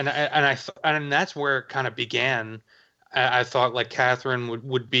 And that's where it kind of began. I thought like Catherine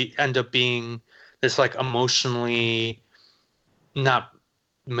would end up being this like emotionally not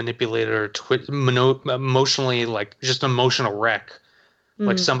manipulated or emotionally like just an emotional wreck,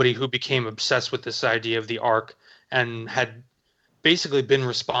 like somebody who became obsessed with this idea of the Ark and had basically been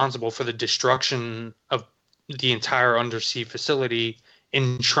responsible for the destruction of the entire undersea facility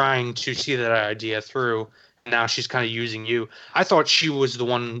in trying to see that idea through. Now she's kind of using you. I thought she was the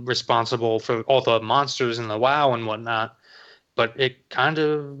one responsible for all the monsters and the WoW and whatnot, but it kind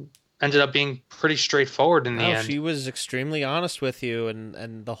of ended up being pretty straightforward in the end. She was extremely honest with you,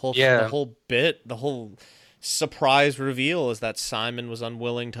 and the whole the whole surprise reveal is that Simon was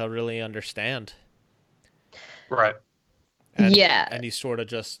unwilling to really understand. Right. And, Yeah. and he sort of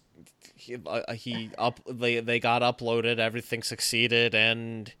just they got uploaded, everything succeeded,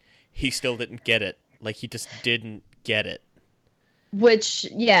 and he still didn't get it. Like, he just didn't get it. Which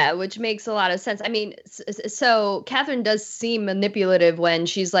makes a lot of sense. I mean, so Catherine does seem manipulative when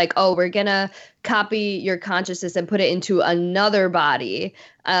she's like, "Oh, we're gonna copy your consciousness and put it into another body,"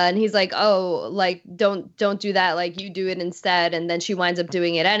 and he's like, "Oh, like don't do that. Like you do it instead." And then she winds up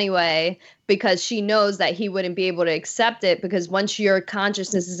doing it anyway because she knows that he wouldn't be able to accept it, because once your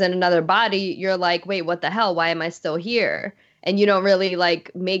consciousness is in another body, you're like, "Wait, what the hell? Why am I still here?" And you don't really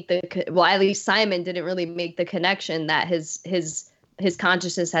like make well, at least Simon didn't really make the connection that his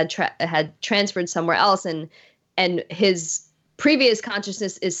consciousness had transferred somewhere else, and his previous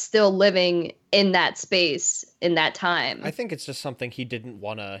consciousness is still living in that space in that time. I think it's just something he didn't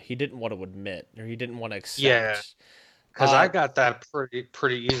want to admit, or he didn't want to accept. Yeah, because I got that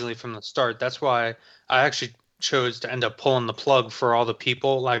pretty easily from the start. That's why I actually chose to end up pulling the plug for all the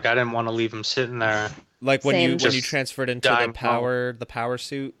people. Like, I didn't want to leave him sitting there. Like when Same. you transferred into the power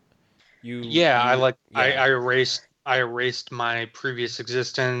suit. I erased my previous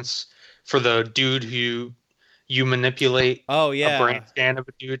existence for the dude who you manipulate. Oh yeah, a brain scan of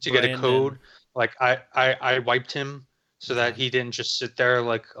a dude to get a code. Like I wiped him so that he didn't just sit there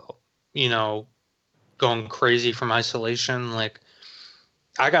like, you know, going crazy from isolation. Like,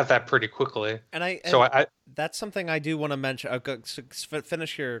 I got that pretty quickly. And that's something I do want to mention.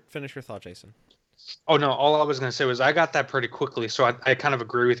 Finish your thought, Jason. Oh no, all I was going to say was I got that pretty quickly. So I kind of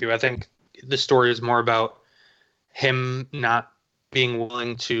agree with you. I think the story is more about him not being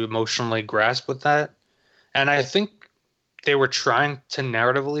willing to emotionally grasp with that. And I think they were trying to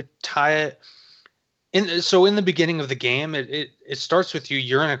narratively tie it in. So in the beginning of the game, it starts with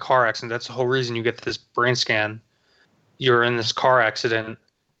you're in a car accident. That's the whole reason you get this brain scan. You're in this car accident,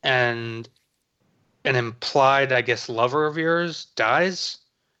 and an implied, I guess, lover of yours dies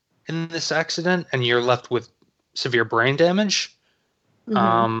in this accident, and you're left with severe brain damage.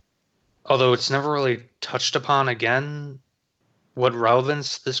 Mm-hmm. Although it's never really touched upon again what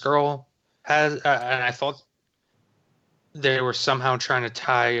relevance this girl has. And I thought they were somehow trying to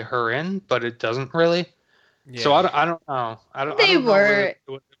tie her in, but it doesn't really. Yeah. So I don't know. I don't know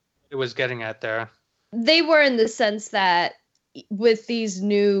what it was getting at there. They were, in the sense that with these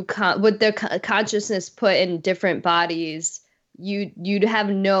new with their consciousness put in different bodies, you'd have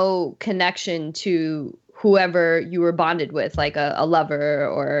no connection to whoever you were bonded with, like a lover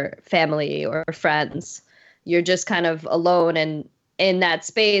or family or friends. You're just kind of alone, and in that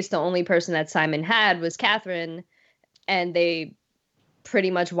space, the only person that Simon had was Catherine, and they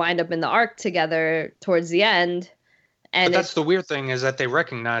pretty much wind up in the Ark together towards the end. And but that's the weird thing, is that they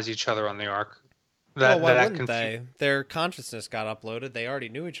recognize each other on the Ark. Why wouldn't they? Their consciousness got uploaded. They already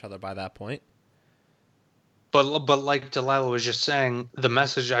knew each other by that point. But like Delilah was just saying, the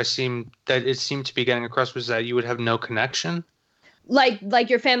message it seemed to be getting across was that you would have no connection. Like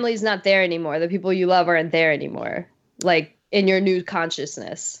your family's not there anymore. The people you love aren't there anymore. Like in your new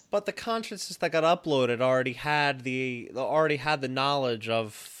consciousness. But the consciousness that got uploaded already had the knowledge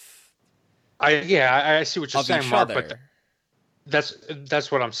of. I see what you're saying, Mark. But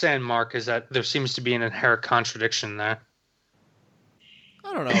that's what I'm saying, Mark. Is that there seems to be an inherent contradiction there.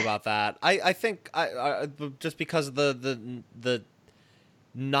 I don't know about that. I think I just because of the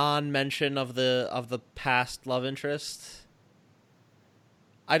non-mention of the past love interest.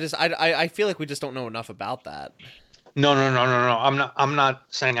 I feel like we just don't know enough about that. No. I'm not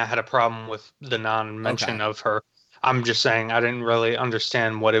saying I had a problem with the non-mention of her. I'm just saying I didn't really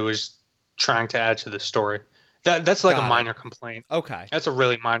understand what it was trying to add to the story. That's like a minor complaint. Okay. That's a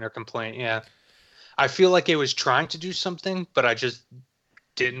really minor complaint, yeah. I feel like it was trying to do something, but I just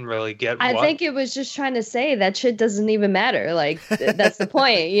didn't really get what. I think it was just trying to say that shit doesn't even matter. Like, that's the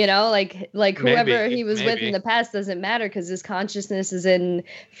point, you know? Like whoever he was with in the past doesn't matter because his consciousness is in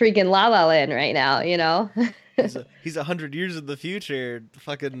freaking La La Land right now, you know? He's 100 years in the future,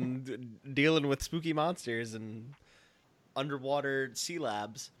 fucking dealing with spooky monsters and underwater sea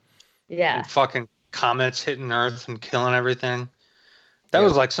labs. Yeah. And fucking comets hitting Earth and killing everything. That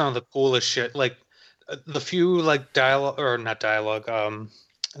was like some of the coolest shit. Like the few like the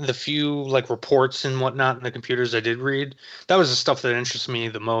few like reports and whatnot in the computers I did read, that was the stuff that interests me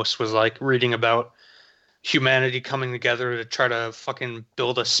the most, was like reading about humanity coming together to try to fucking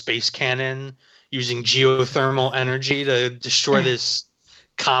build a space cannon using geothermal energy to destroy this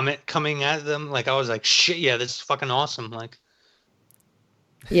comet coming at them. Like, I was like, shit, yeah, this is fucking awesome. Like,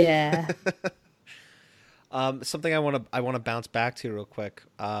 yeah. Something I want to bounce back to real quick.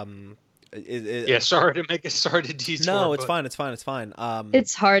 Yeah, sorry to detour. No, it's but- fine. It's fine. It's fine.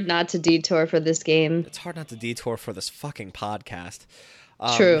 It's hard not to detour for this game. It's hard not to detour for this fucking podcast.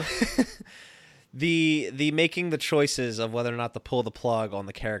 True. The making the choices of whether or not to pull the plug on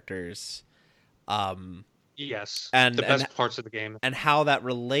the characters, Yes, and the best parts of the game. and how that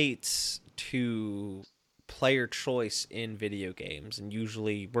relates to player choice in video games. And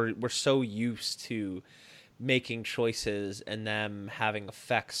usually we're so used to making choices and them having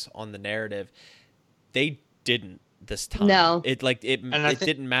effects on the narrative. They didn't this time. No. It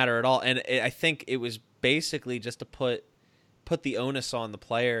didn't matter at all. And I think it was basically just to put the onus on the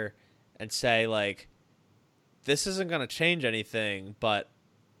player and say, like, this isn't going to change anything, but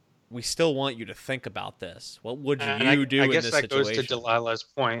we still want you to think about this. What would you do in this situation?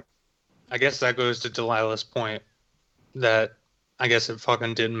 I guess that goes to Delilah's point. That I guess it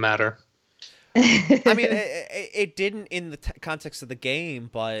fucking didn't matter. I mean, it didn't in the context of the game,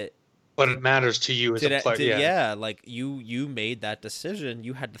 but it matters to you as a player. Yeah, like you made that decision.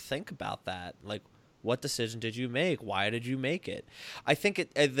 You had to think about that. Like, what decision did you make? Why did you make it? I think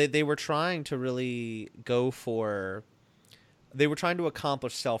they were trying to really they were trying to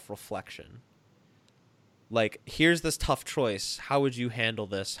accomplish self-reflection. Like, here's this tough choice. How would you handle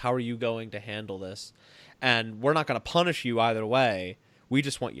this? How are you going to handle this? And we're not going to punish you either way. We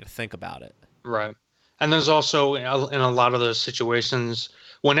just want you to think about it. Right. And there's also, in a lot of those situations,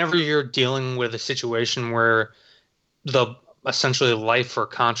 whenever you're dealing with a situation where the essentially life or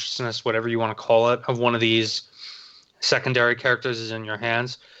consciousness, whatever you want to call it, of one of these secondary characters is in your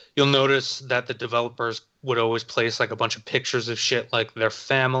hands, you'll notice that the developers would always place like a bunch of pictures of shit, like their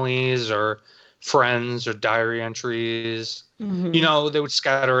families or friends or diary entries. Mhm. You know, they would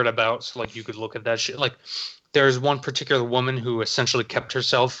scatter it about so like you could look at that shit. Like, there's one particular woman who essentially kept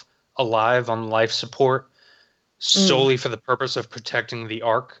herself alive on life support solely for the purpose of protecting the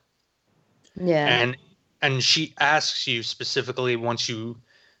Ark. Yeah. And she asks you specifically, once you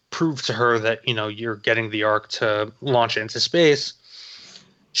prove to her that, you know, you're getting the Ark to launch it into space,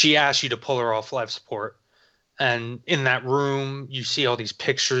 she asks you to pull her off life support. And in that room, you see all these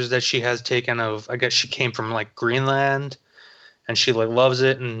pictures that she has taken of, I guess she came from like Greenland, and she like loves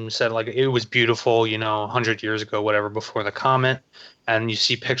it and said like it was beautiful, you know, 100 years ago, whatever, before the comet. And you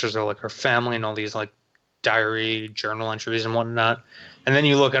see pictures of like her family and all these like diary journal entries and whatnot. And then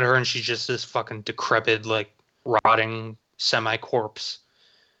you look at her and she's just this fucking decrepit, like rotting semi-corpse.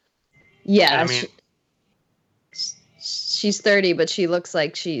 Yeah. I mean, she's 30, but she looks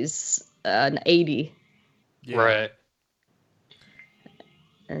like she's an 80. Yeah. Right.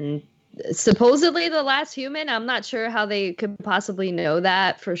 And supposedly the last human. I'm not sure how they could possibly know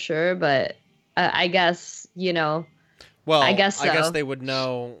that for sure, but I guess, you know. Well, I guess so. they would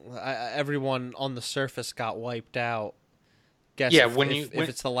know. Everyone on the surface got wiped out. Guess Yeah, if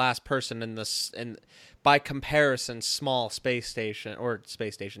it's the last person in this, and by comparison, small space station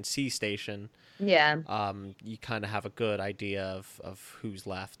sea station, Yeah. you kind of have a good idea of who's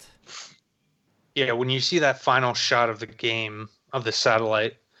left. Yeah, when you see that final shot of the game of the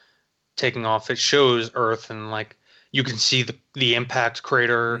satellite taking off, it shows Earth and like you can see the impact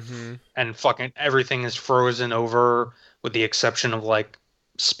crater Mhm. and fucking everything is frozen over with the exception of like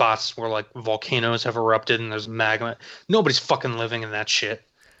spots where like volcanoes have erupted and there's magma. Nobody's fucking living in that shit.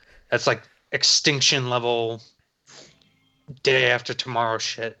 That's like extinction level day after tomorrow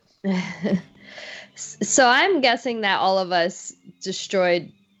shit. So I'm guessing that all of us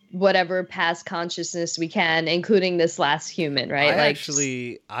destroyed whatever past consciousness we can, including this last human, right?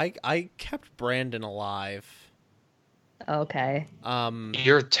 I kept Brandon alive. Okay.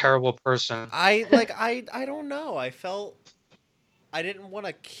 You're a terrible person. I don't know. I felt I didn't want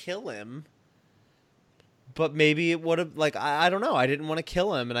to kill him, but maybe it would have I don't know. I didn't want to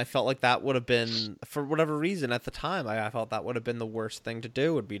kill him, and I felt like that would have been, for whatever reason at the time, I felt that would have been the worst thing to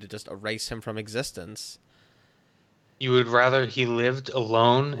do, would be to just erase him from existence. You would rather he lived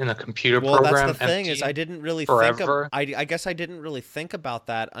alone in a computer Well, program. that's the thing, empty is I didn't really forever? I guess I didn't really think about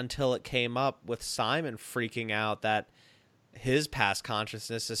that until it came up with Simon freaking out that his past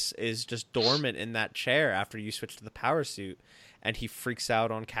consciousness is just dormant in that chair after you switch to the power suit, and he freaks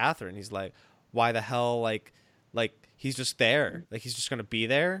out on Catherine. He's like, why the hell, like he's just there, like he's just gonna be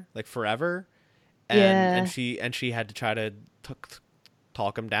there like forever, and she had to try to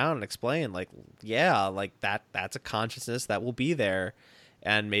talk him down and explain, like, yeah, like that's a consciousness that will be there,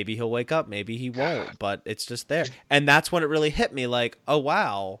 and maybe he'll wake up, maybe he won't, but it's just there. And that's when it really hit me, like, oh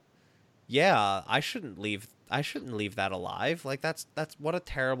wow, yeah, I shouldn't leave that alive. Like, that's what a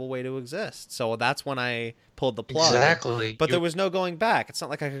terrible way to exist. So that's when I pulled the plug. Exactly. But there was no going back. It's not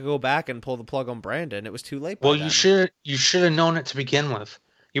like I could go back and pull the plug on Brandon. It was too late by Well, then. you should have known it to begin with.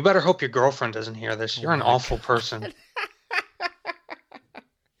 You better hope your girlfriend doesn't hear this. Oh You're an my awful God. person.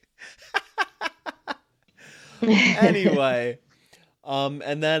 Anyway,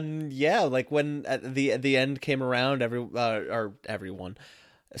 and then yeah, like when at the end came around, everyone,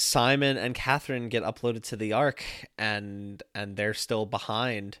 Simon and Catherine get uploaded to the Ark, and they're still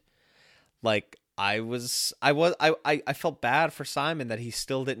behind. Like I felt bad for Simon that he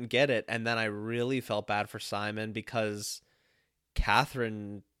still didn't get it, and then I really felt bad for Simon because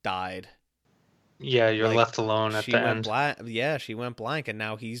Catherine died. Yeah, you're Like left alone at she the went end. blank. Yeah, she went blank, and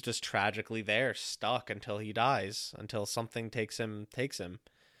now he's just tragically there, stuck until he dies, until something takes him.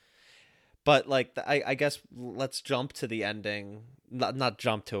 But like, I guess let's jump to the ending. Not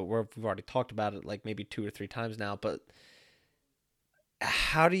jump to it. We've already talked about it like maybe 2 or 3 times now. But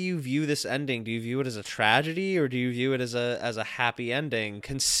how do you view this ending? Do you view it as a tragedy, or do you view it as a happy ending?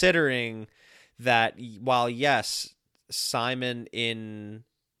 Considering that while yes, Simon in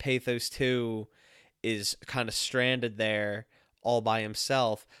Pathos 2 is kind of stranded there all by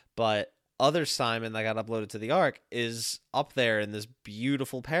himself, but other Simon that got uploaded to the Ark is up there in this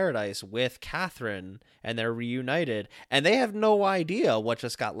beautiful paradise with Catherine, and they're reunited, and they have no idea what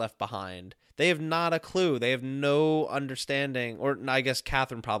just got left behind. They have not a clue. They have no understanding, or I guess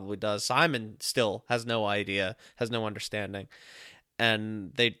Catherine probably does. Simon still has no idea, has no understanding,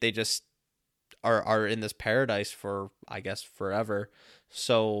 and they just are in this paradise for, I guess, forever.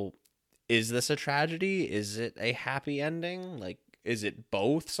 So is this a tragedy? Is it a happy ending? Like, is it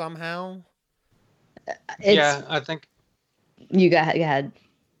both somehow? Yeah, I think You go ahead.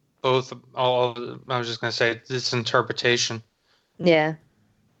 both. I was just gonna say this interpretation. Yeah.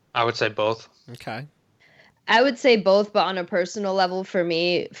 I would say both. Okay. I would say both, but on a personal level, for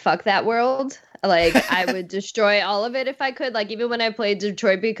me, fuck that world. Like, I would destroy all of it if I could. Like, even when I played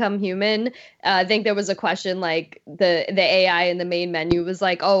Detroit Become Human, I think there was a question like the AI in the main menu was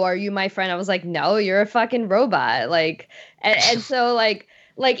like, "Oh, are you my friend?" I was like, "No, you're a fucking robot." Like, and so like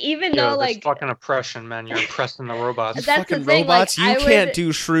even Yo, though that's like fucking oppression, man. You're oppressing the You robots. That's the fucking thing, like, robots. You I can't would- do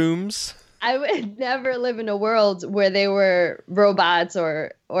shrooms. I would never live in a world where they were robots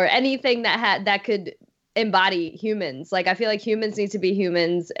or anything that could embody humans. Like, I feel like humans need to be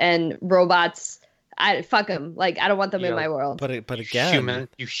humans, and robots, I fuck them. Like, I don't want them in Yo, my world. But You again,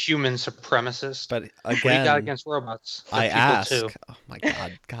 human supremacist. but What do you got again, against robots? They're I people ask. too. Oh my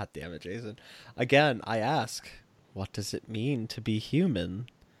God! God damn it, Jason! Again, I ask. What does it mean to be human?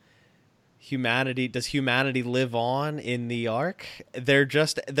 Does humanity live on in the Ark? They're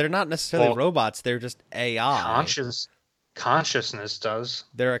not necessarily Well, robots, they're just AI. Consciousness does.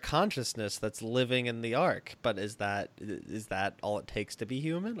 They're a consciousness that's living in the Ark. But is that all it takes to be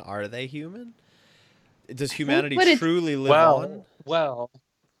human? Are they human? Does humanity what it- truly live on? Well.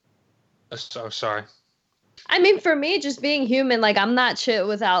 So sorry. I mean, for me, just being human, like, I'm not shit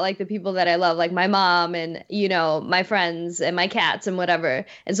without like the people that I love, like my mom and, you know, my friends and my cats and whatever.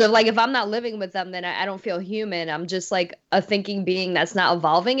 And so, like, if I'm not living with them, then I don't feel human. I'm just like a thinking being that's not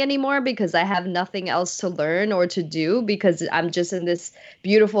evolving anymore because I have nothing else to learn or to do because I'm just in this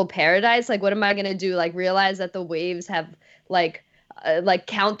beautiful paradise. Like, what am I gonna do? Like, realize that the waves have like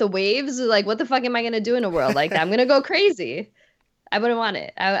count the waves? Like, what the fuck am I gonna do in a world like that? I'm gonna go crazy. I wouldn't want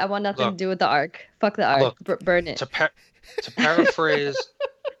it. I want nothing to Look. do with the Ark. Fuck the Ark. Burn it. To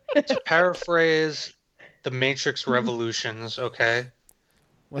paraphrase the Matrix Revolutions, okay?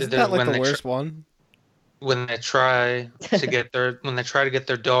 Wasn't the- that like when the they worst one? When they try to get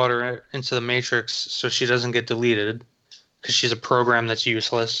their daughter into the Matrix so she doesn't get deleted because she's a program that's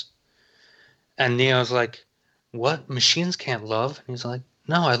useless. And Neo's like, "What? Machines can't love?" And he's like,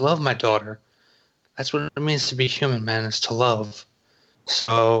 "No, I love my daughter. That's what it means to be human, man, is to love."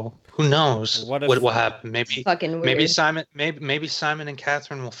 So who knows What what if- will happen? Maybe Fucking weird. maybe Simon and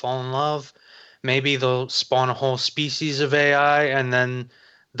Catherine will fall in love. Maybe they'll spawn a whole species of AI, and then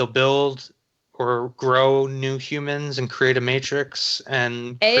they'll build or grow new humans and create a matrix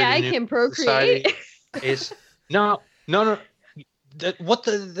and create a AI new can procreate. society. No. That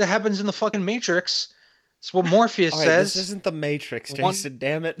happens in the fucking Matrix? It's what Morpheus All right, says. this isn't the Matrix, One- Jason.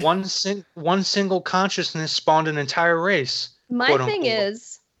 Damn it. One single consciousness spawned an entire race. My quote, thing unquote.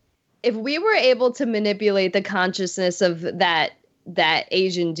 is, if we were able to manipulate the consciousness of that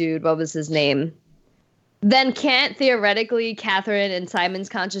Asian dude, what was his name? Then can't theoretically Catherine and Simon's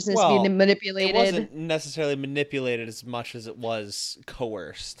consciousness Well, be It manipulated? wasn't necessarily manipulated as much as it was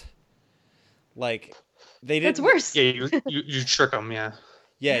coerced. Like they didn't. That's worse. Yeah, you trick them, yeah.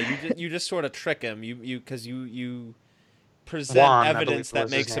 Yeah, you just sort of trick him. Because you present Juan, I believe evidence that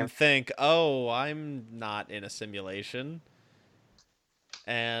was his makes him name. think, "Oh, I'm not in a simulation."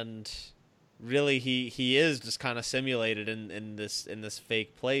 And really he is just kind of simulated in this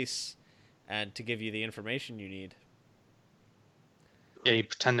fake place, and to give you the information you need. Yeah, you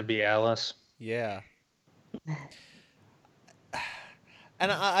pretend to be Alice. Yeah.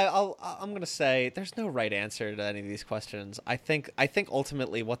 And I'm gonna say there's no right answer to any of these questions. I think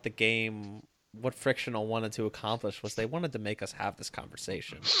ultimately what Frictional wanted to accomplish was they wanted to make us have this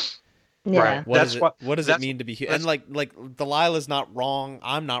conversation. Yeah. Right. What does it mean to be human? And like Delilah's not wrong.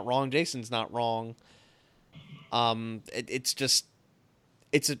 I'm not wrong. Jason's not wrong. It's just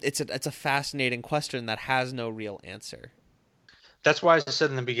it's a fascinating question that has no real answer. That's why I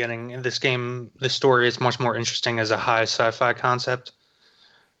said in the beginning, in this game, the story is much more interesting as a high sci-fi concept.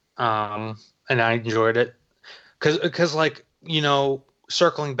 And I enjoyed it. Because like,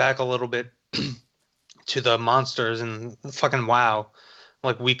 circling back a little bit to the monsters and fucking WoW,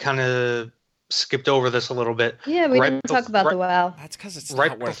 like we kind of skipped over this a little bit. Yeah, we didn't talk about the WoW. That's because it's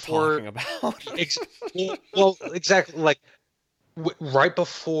right not worth before- talking about. Well, exactly. Like right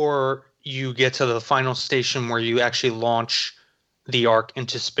before you get to the final station where you actually launch the Ark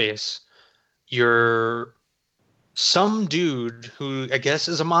into space, you're some dude who I guess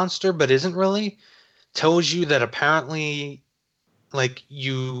is a monster but isn't really, tells you that apparently like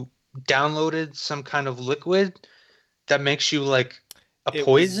you downloaded some kind of liquid that makes you like a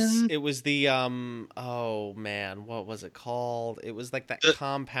poison. It was the oh man, what was it called? It was like that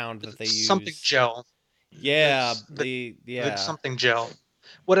compound that they use. Something gel. Yeah, It's something gel.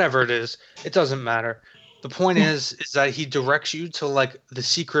 Whatever it is, it doesn't matter. The point is that he directs you to like the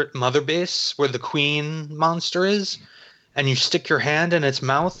secret mother base where the queen monster is, and you stick your hand in its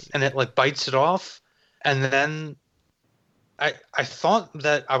mouth and it like bites it off, and then I thought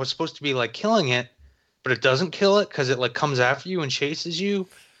that I was supposed to be like killing it, but it doesn't kill it because it like comes after you and chases you,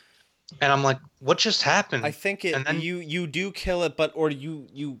 and I'm like, what just happened? I think it. And then, you do kill it, or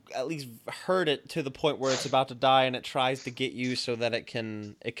you at least hurt it to the point where it's about to die, and it tries to get you so that it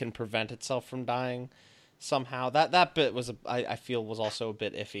can prevent itself from dying somehow. That bit was I feel was also a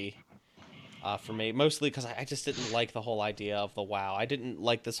bit iffy for me, mostly because I just didn't like the whole idea of the WoW. I didn't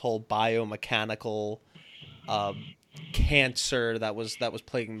like this whole biomechanical cancer that was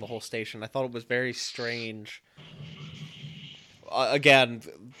plaguing the whole station. I thought it was very strange. Again,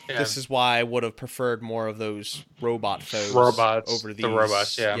 this is why I would have preferred more of those robot foes over these. The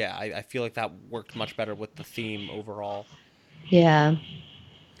robots, yeah. Yeah, I feel like that worked much better with the theme overall. Yeah.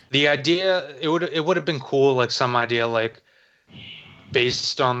 The idea, it would have been cool, like some idea like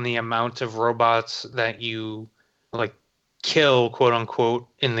based on the amount of robots that you like kill, quote unquote,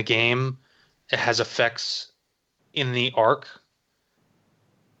 in the game, it has effects in the Ark.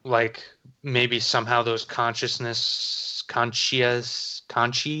 Like maybe somehow those consciences,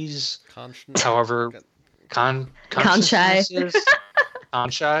 however, consciences.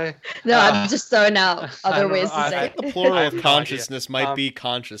 Conchai? No, I'm just throwing out other ways to say it. The plural of consciousness might be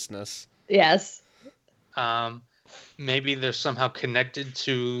consciousness. Yes. Maybe they're somehow connected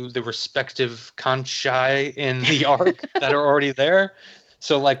to the respective Conchai in the Ark that are already there.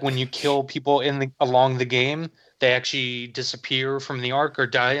 So, like, when you kill people along the game, they actually disappear from the Ark or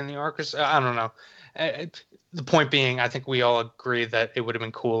die in the Ark. I don't know. The point being, I think we all agree that it would have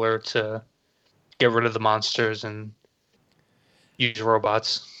been cooler to get rid of the monsters and use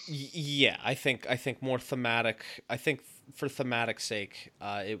robots. Yeah, I think more thematic. I think for thematic sake,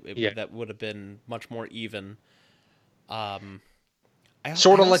 that would have been much more even.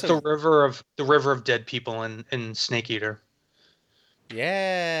 Sort of like the river of dead people in Snake Eater.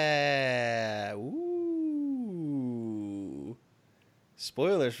 Yeah. Ooh.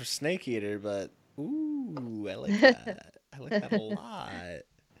 Spoilers for Snake Eater, but ooh, I like that. I like that a lot.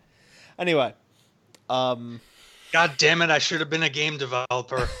 Anyway, God damn it! I should have been a game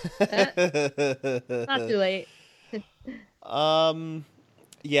developer. Not too late.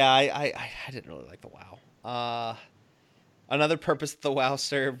 Yeah, I didn't really like the WoW. Another purpose the WoW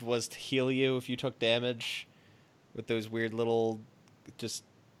served was to heal you if you took damage with those weird little just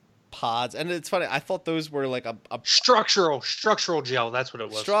pods. And it's funny, I thought those were like a structural gel. That's what it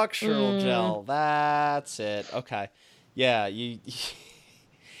was. Structural gel. That's it. Okay. Yeah, I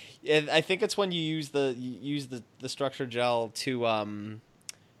think it's when you use the structure gel to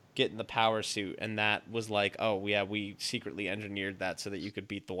get in the power suit, and that was like, oh yeah, we secretly engineered that so that you could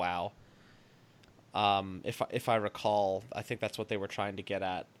beat the WoW. If I recall, I think that's what they were trying to get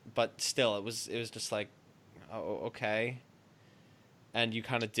at. But still, it was just like, oh, okay. And you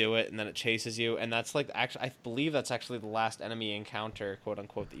kind of do it, and then it chases you, and that's like actually, I believe that's actually the last enemy encounter, quote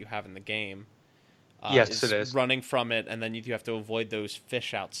unquote, that you have in the game. Yes, it is. Running from it, and then you have to avoid those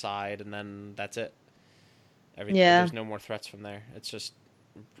fish outside, and then that's it. Yeah. There's no more threats from there. It's just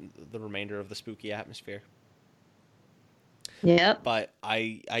the remainder of the spooky atmosphere. Yep. But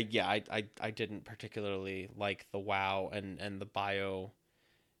I didn't particularly like the WoW and the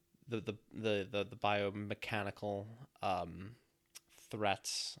biomechanical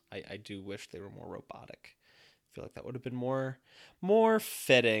threats. I do wish they were more robotic. I feel like that would have been more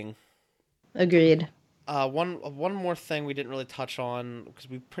fitting. Agreed. One more thing we didn't really touch on, because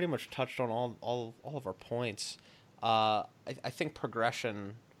we pretty much touched on all of our points. I think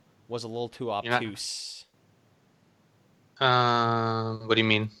progression was a little too obtuse. What do you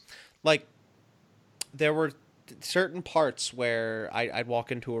mean? Like, there were certain parts where I'd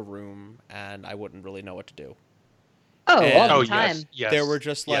walk into a room and I wouldn't really know what to do. Oh, And- all the time. Yes. There were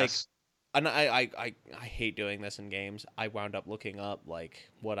just like, yes. and I hate doing this in games. I wound up looking up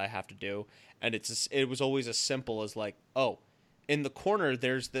like what I have to do, and it was always as simple as like, oh, in the corner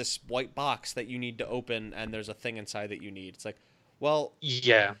there's this white box that you need to open, and there's a thing inside that you need. It's like, well,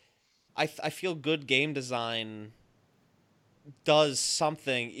 Yeah. I feel good game design does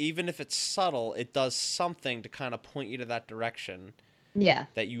something, even if it's subtle. It does something to kind of point you to that direction Yeah.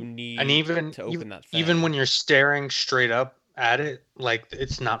 that you need And even to open that thing. even when you're staring straight up at it, like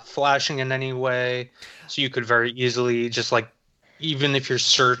it's not flashing in any way, so you could very easily just like, even if you're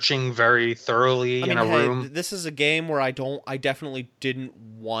searching very thoroughly in a room. This is a game where I definitely didn't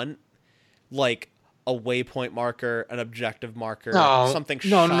want like a waypoint marker, an objective marker, something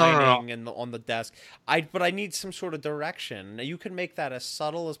shining on the desk. But I need some sort of direction. You can make that as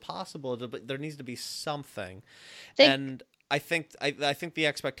subtle as possible, but there needs to be something. And I think the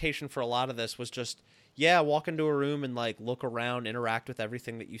expectation for a lot of this was just, walk into a room and like look around, interact with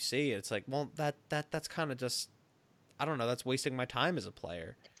everything that you see. It's like, well, that's kind of just, I don't know, that's wasting my time as a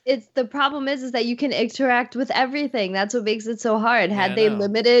player. It's the problem is that you can interact with everything. That's what makes it so hard. Had I they know.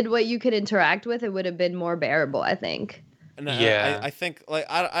 limited what you could interact with, it would have been more bearable, I think. And Yeah. I think like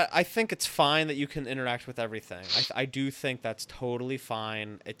I think it's fine that you can interact with everything. I do think that's totally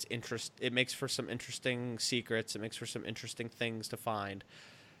fine. It makes for some interesting secrets. It makes for some interesting things to find.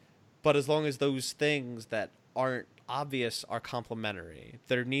 But as long as those things that aren't obvious are complementary,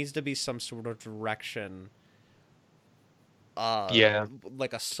 there needs to be some sort of direction.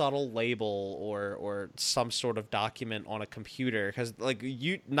 Like a subtle label or some sort of document on a computer, because like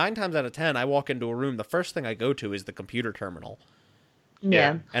 9 times out of 10 I walk into a room, the first thing I go to is the computer terminal,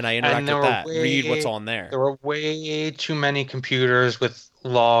 Yeah. and I interact with that, read what's on there. There were way too many computers with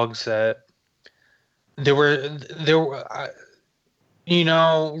logs that there were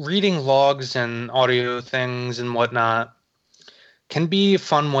reading logs and audio things and whatnot can be a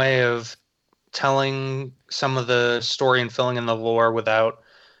fun way of telling some of the story and filling in the lore without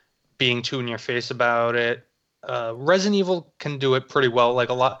being too in your face about it. Resident Evil can do it pretty well. Like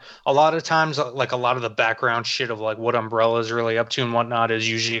a lot of times, like a lot of the background shit of like what Umbrella is really up to and whatnot is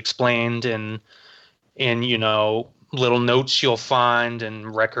usually explained in little notes you'll find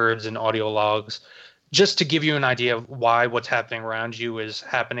and records and audio logs, just to give you an idea of why what's happening around you is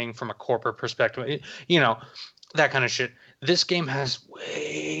happening from a corporate perspective. That kind of shit. This game has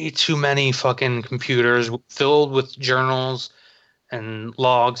way too many fucking computers filled with journals and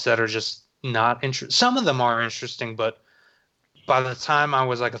logs that are just not interesting. Some of them are interesting, but by the time I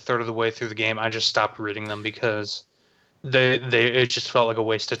was like a third of the way through the game, I just stopped reading them because it just felt like a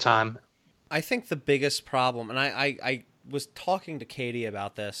waste of time. I think the biggest problem, and I was talking to Katie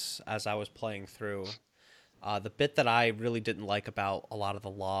about this as I was playing through, the bit that I really didn't like about a lot of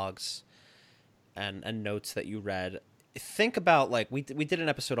the logs and notes that you read. Think about, like, we did an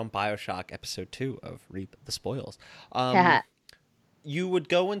episode on BioShock, episode 2 of Reap the Spoils. You would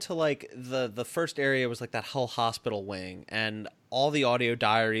go into like the first area was like that whole hospital wing, and all the audio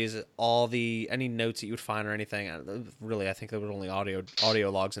diaries, any notes that you would find or anything. Really, I think there were only audio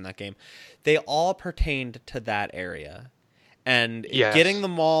logs in that game. They all pertained to that area. And getting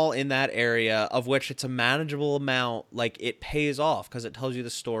them all in that area, of which it's a manageable amount, like, it pays off because it tells you the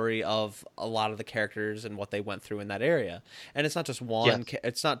story of a lot of the characters and what they went through in that area. And it's not just one. Yes.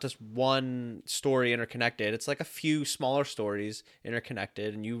 It's not just one story interconnected. It's like a few smaller stories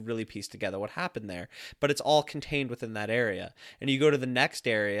interconnected, and you really piece together what happened there. But it's all contained within that area. And you go to the next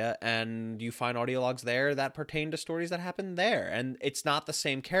area, and you find audio logs there that pertain to stories that happened there. And it's not the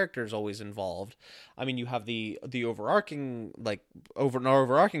same characters always involved. I mean, you have the overarching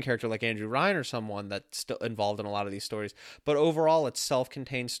character like Andrew Ryan or someone that's still involved in a lot of these stories, but overall it's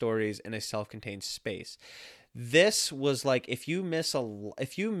self-contained stories in a self-contained space. This was like, if you missed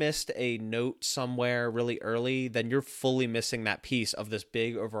a note somewhere really early, then you're fully missing that piece of this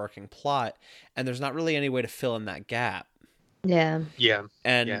big overarching plot, and there's not really any way to fill in that gap. Yeah. Yeah.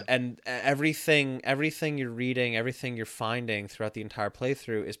 And Yeah. everything you're reading, everything you're finding throughout the entire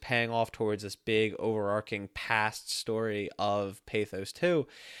playthrough is paying off towards this big overarching past story of Pathos 2.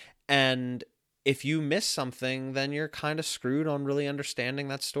 And if you miss something, then you're kind of screwed on really understanding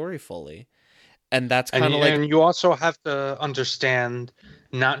that story fully. And that's kind of like, And you also have to understand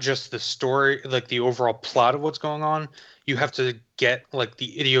not just the story, like the overall plot of what's going on. You have to get like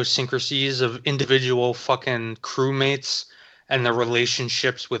the idiosyncrasies of individual fucking crewmates and the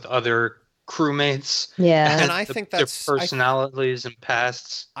relationships with other crewmates Yeah. and I the, think their that's personalities and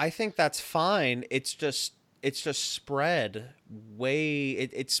pasts. I think that's fine. It's just spread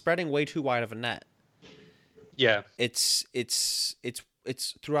it's spreading way too wide of a net. Yeah. It's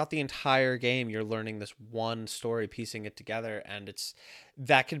throughout the entire game you're learning this one story, piecing it together, and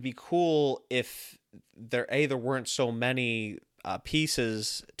that could be cool if there weren't so many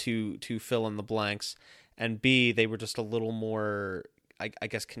pieces to fill in the blanks, and B, they were just a little more I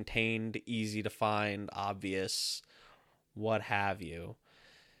guess contained, easy to find, obvious, what have you.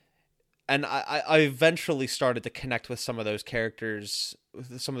 And I eventually started to connect with some of those characters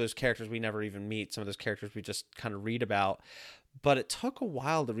we never even meet, some of those characters we just kind of read about. But it took a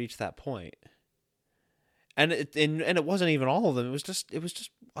while to reach that point. And it wasn't even all of them. It was just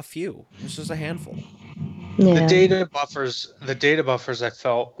a few. It was just a handful. Yeah. The data buffers I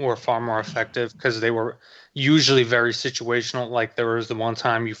felt were far more effective because they were usually very situational. Like there was the one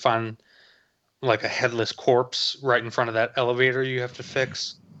time you find like a headless corpse right in front of that elevator you have to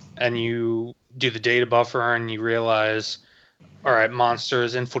fix, and you do the data buffer and you realize, all right,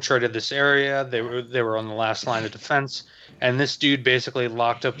 monsters infiltrated this area. They were on the last line of defense, and this dude basically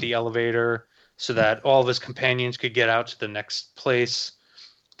locked up the elevator so that all of his companions could get out to the next place,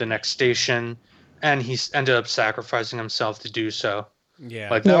 the next station, and he ended up sacrificing himself to do so. Yeah.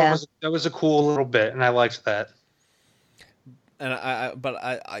 Like that was a cool little bit, and I liked that. And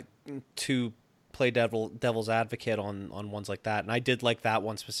I to play devil's advocate on ones like that, and I did like that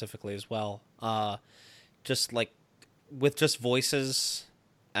one specifically as well. Just like with just voices,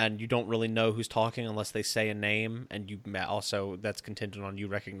 and you don't really know who's talking unless they say a name, and you also that's contingent on you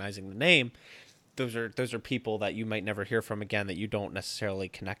recognizing the name. Those are people that you might never hear from again that you don't necessarily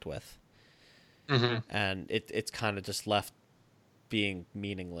connect with. Mm-hmm. And it's kind of just left being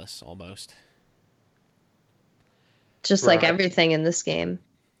meaningless almost. Just like everything in this game.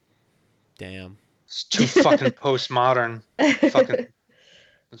 Damn. It's too fucking postmodern. Fucking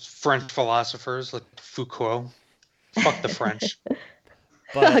French philosophers like Foucault. Fuck the French.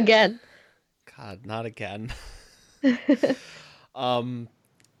 But again. God, not again.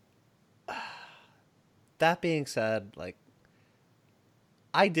 That being said, like,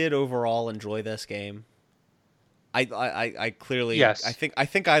 I did overall enjoy this game. I clearly, yes. I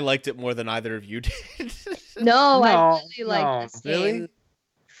think I liked it more than either of you did. No, I really like this game. Really?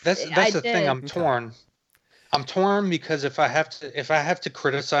 That's the thing. I'm torn. I'm torn because if I have to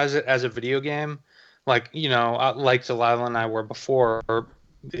criticize it as a video game, like, you know, like Delilah and I were before,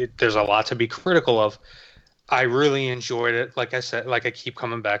 there's a lot to be critical of. I really enjoyed it. Like I said, like I keep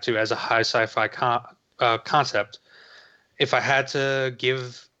coming back to, as a high sci-fi concept. If I had to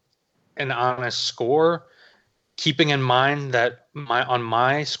give an honest score, keeping in mind that on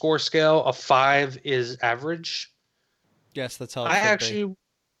my score scale, a 5 is average. Yes, that's how it should be.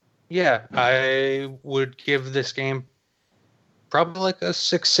 Yeah, I would give this game probably like a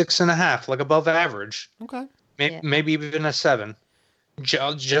 6.5, like above average. Okay. Maybe even a 7,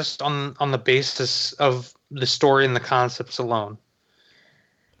 just on the basis of the story and the concepts alone.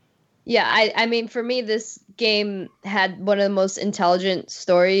 Yeah, I mean, for me, this game had one of the most intelligent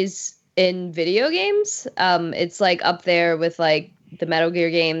stories in video games. It's like up there with like the Metal Gear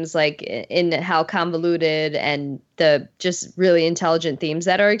games, like in how convoluted and the just really intelligent themes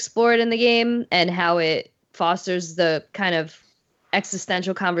that are explored in the game, and how it fosters the kind of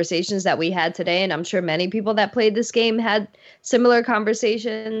existential conversations that we had today. And I'm sure many people that played this game had similar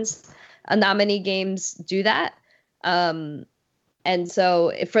conversations. Not many games do that. And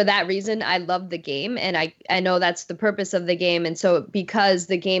so for that reason, I love the game, and I know that's the purpose of the game. And so because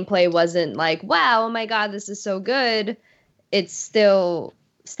the gameplay wasn't like, wow, oh my God, this is so good, it still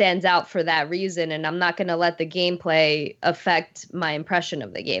stands out for that reason. And I'm not going to let the gameplay affect my impression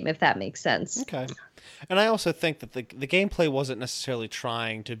of the game, if that makes sense. Okay. And I also think that the gameplay wasn't necessarily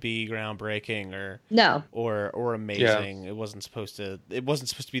trying to be groundbreaking or amazing. Yeah. It wasn't supposed to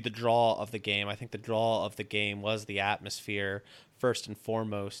be the draw of the game. I think the draw of the game was the atmosphere first and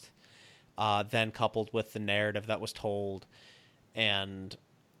foremost, then coupled with the narrative that was told. And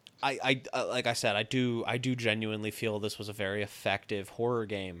I like I said, I do genuinely feel this was a very effective horror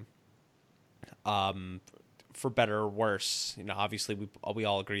game. for better or worse. Obviously we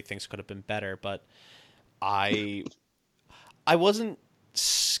all agree things could have been better, but I wasn't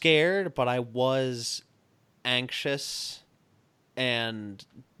scared, but I was anxious and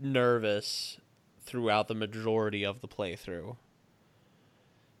nervous throughout the majority of the playthrough.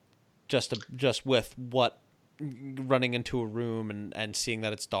 Just with what running into a room and seeing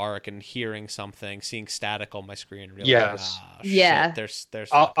that it's dark and hearing something, seeing static on my screen, and realizing, yeah, shit, there's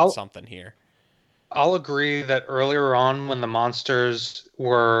something here. I'll agree that earlier on, when the monsters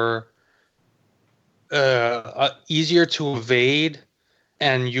were easier to evade,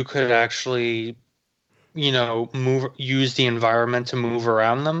 and you could actually, use the environment to move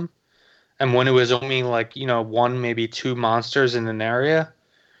around them, and when it was only like one, maybe two monsters in an area.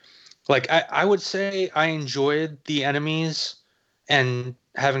 Like, I would say I enjoyed the enemies and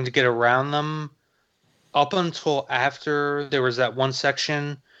having to get around them up until after there was that one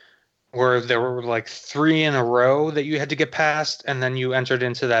section where there were like 3 in a row that you had to get past, and then you entered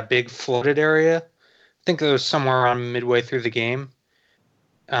into that big flooded area. I think it was somewhere around midway through the game.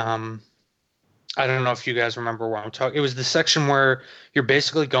 I don't know if you guys remember what I'm talking. It was the section where you're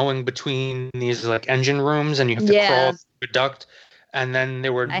basically going between these like engine rooms, and you have to crawl through a duct. And then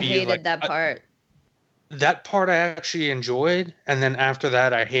there would be I hated like that part. That part I actually enjoyed, and then after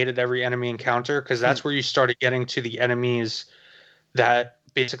that, I hated every enemy encounter, because that's where you started getting to the enemies that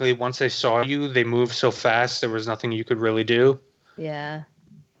basically once they saw you, they moved so fast there was nothing you could really do. Yeah.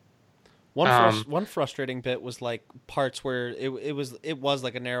 One frustrating bit was like parts where it was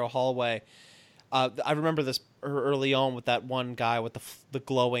like a narrow hallway. I remember this early on with that one guy with the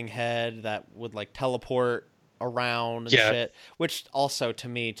glowing head that would like teleport around and shit, which also to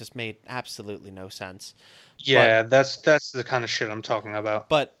me just made absolutely no sense. Yeah, that's the kind of shit I'm talking about.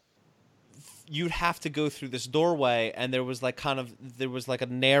 But you'd have to go through this doorway, and there was like a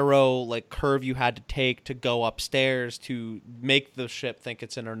narrow like curve you had to take to go upstairs to make the ship think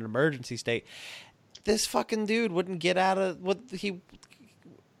it's in an emergency state. This fucking dude wouldn't get out of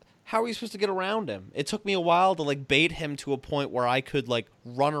how are you supposed to get around him? It took me a while to like bait him to a point where I could like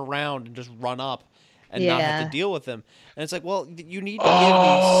run around and just run up and not have to deal with him. And it's like, well, you need to give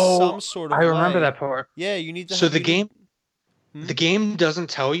me some sort of I remember way. that part. Yeah, you need to. So the game doesn't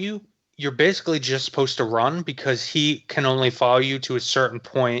tell you. You're basically just supposed to run, because he can only follow you to a certain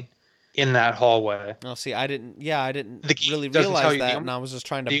point in that hallway. Oh, see, I didn't really doesn't tell realize you. that, and I was just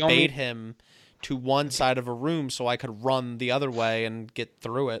trying to bait him to one side of a room so I could run the other way and get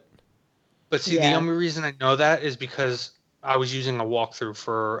through it. But see, the only reason I know that is because I was using a walkthrough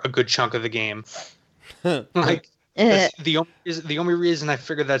for a good chunk of the game. Like, the only reason I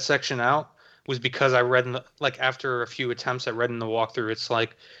figured that section out was because I read after a few attempts I read in the walkthrough, it's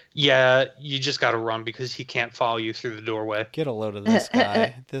like, yeah, you just got to run because he can't follow you through the doorway. Get a load of this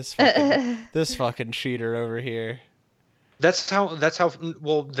guy. this fucking cheater over here. That's how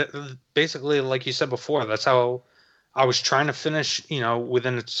basically, like you said before, that's how I was trying to finish,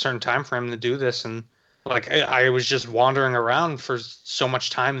 within a certain time frame to do this, and like I was just wandering around for so much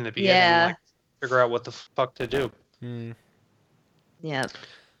time in the beginning, like figure out what the fuck to do. Yeah.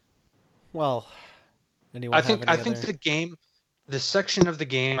 Well, I think the section of the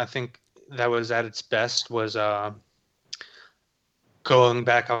game I think that was at its best was going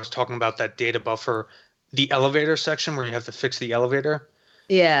back. I was talking about that data buffer, the elevator section where you have to fix the elevator.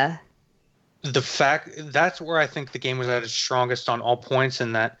 Yeah. That's where I think the game was at its strongest on all points,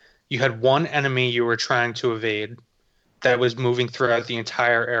 in that you had one enemy you were trying to evade that was moving throughout the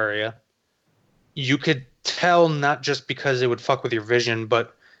entire area. You could tell, not just because it would fuck with your vision,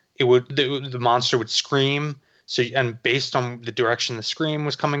 but the monster would scream. So, and based on the direction the scream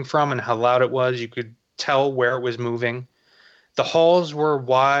was coming from and how loud it was, you could tell where it was moving. The halls were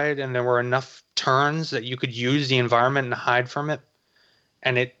wide, and there were enough turns that you could use the environment and hide from it.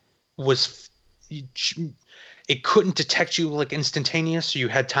 And it couldn't detect you like instantaneous, so you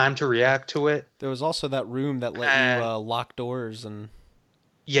had time to react to it. There was also that room that let you lock doors and.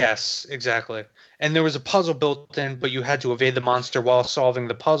 Yes, exactly. And there was a puzzle built in, but you had to evade the monster while solving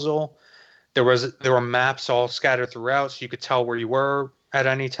the puzzle. There were maps all scattered throughout, so you could tell where you were at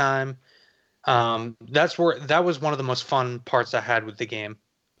any time. That was one of the most fun parts I had with the game.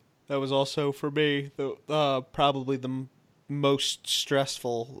 That was also for me probably the most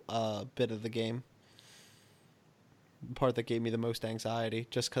stressful bit of the game. The part that gave me the most anxiety,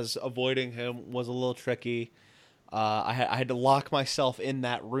 just because avoiding him was a little tricky. I had to lock myself in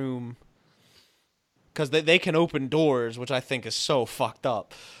that room because they can open doors, which I think is so fucked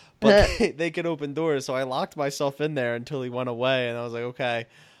up. But they can open doors, so I locked myself in there until he went away, and I was like, okay,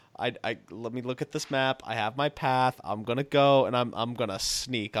 I let me look at this map. I have my path. I'm gonna go, and I'm gonna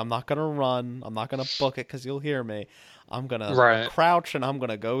sneak. I'm not gonna run. I'm not gonna book it because you'll hear me. I'm gonna crouch, and I'm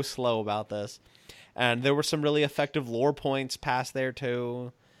gonna go slow about this. And there were some really effective lore points past there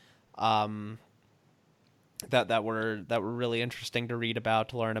too, that were really interesting to read about,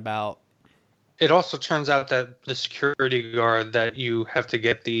 to learn about. It also turns out that the security guard that you have to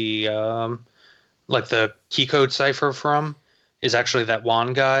get the like the key code cipher from is actually that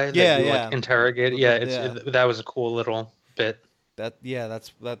Juan guy that you like interrogate. That was a cool little bit. That's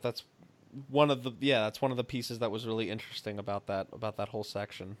one of the pieces that was really interesting about that whole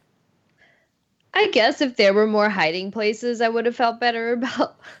section. I guess if there were more hiding places, I would have felt better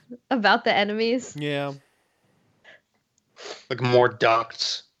about the enemies. Yeah. Like more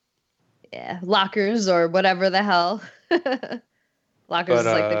ducts. Yeah, lockers or whatever the hell. Lockers is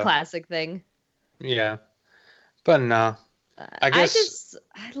like the classic thing. Yeah. But no. I guess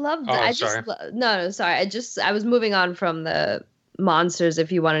I love that. I was moving on from the monsters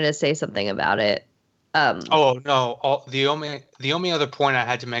if you wanted to say something about it. The only other point I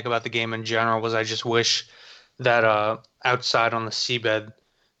had to make about the game in general was I just wish that outside on the seabed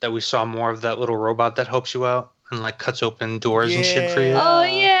that we saw more of that little robot that helps you out and like cuts open doors and shit for you. Oh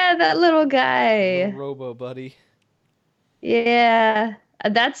yeah, that little guy. Little robo buddy. Yeah.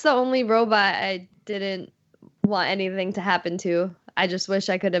 That's the only robot I didn't want anything to happen to. I just wish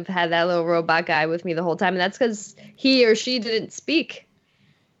I could have had that little robot guy with me the whole time, and that's because he or she didn't speak.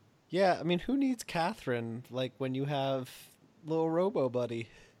 Yeah, I mean, who needs Catherine, like, when you have little Robo Buddy?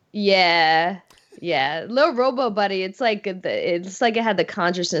 Yeah. Little Robo Buddy, it's like it had the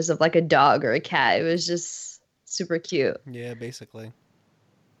consciousness of, like, a dog or a cat. It was just super cute. Yeah, basically.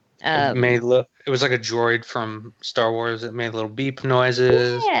 It was like a droid from Star Wars. It made little beep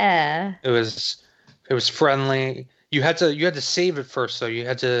noises. Yeah. It was friendly. You had to save it first, though.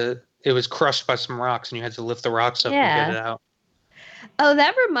 It was crushed by some rocks, and you had to lift the rocks up and get it out. Oh,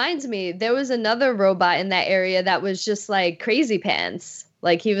 that reminds me. There was another robot in that area that was just like Crazy Pants.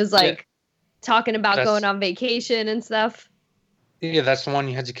 Like he was like talking about going on vacation and stuff. Yeah, that's the one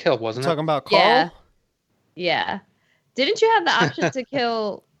you had to kill, wasn't it? Talking about Carl? Yeah. Didn't you have the option to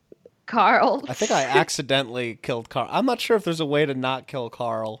kill Carl? I think I accidentally killed Carl. I'm not sure if there's a way to not kill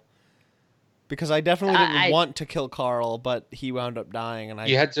Carl. Because I definitely didn't want to kill Carl, but he wound up dying, and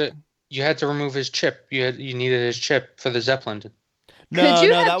you had to remove his chip. You needed his chip for the Zeppelin. No,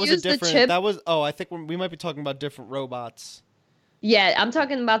 that was a different. That was I think we might be talking about different robots. Yeah, I'm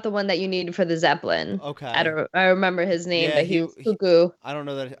talking about the one that you needed for the Zeppelin. Okay. I remember his name, but he was cuckoo. I don't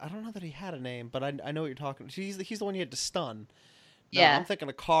know that he had a name, but I know what you're talking. He's the one you had to stun. No, yeah. I'm thinking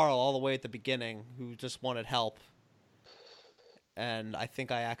of Carl all the way at the beginning, who just wanted help. And I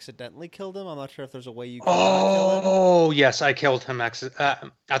think I accidentally killed him. I'm not sure if there's a way you can kill him. Oh, yes, I killed him. I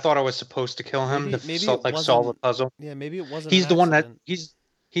thought I was supposed to kill him to solve the puzzle. Yeah, maybe it wasn't. He's the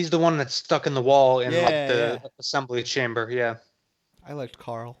one that's stuck in the wall in the assembly chamber. Yeah. I liked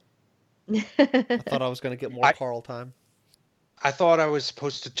Carl. I thought I was going to get more Carl time. I thought I was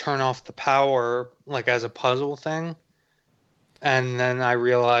supposed to turn off the power like as a puzzle thing. And then I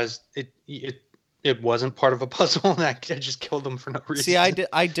realized it wasn't part of a puzzle, and I just killed him for no reason. See,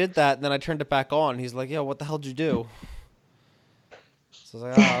 I did that, and then I turned it back on. He's like, "Yo, what the hell did you do?" So I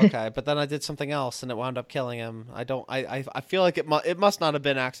was like, "Oh, okay." But then I did something else, and it wound up killing him. I feel like it must not have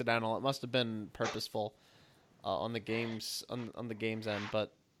been accidental. It must have been purposeful on the game's end.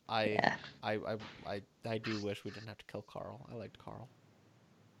 But I do wish we didn't have to kill Carl. I liked Carl.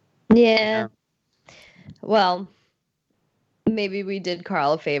 Yeah. Well. Maybe we did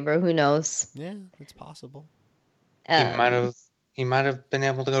Carl a favor. Who knows? Yeah, it's possible. He might have been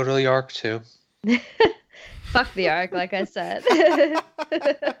able to go to the Ark too. Fuck the Ark, like I said. I'm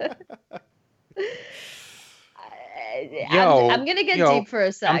gonna get deep for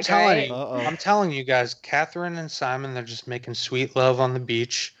a sec. I'm telling you guys, Catherine and Simon, they're just making sweet love on the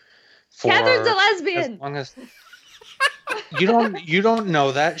beach. Catherine's a lesbian. As long as you don't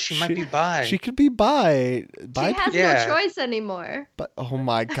know that she might be bi. She could be bi. She has no choice anymore. But oh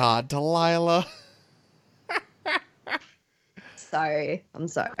my God, Delilah. Sorry, I'm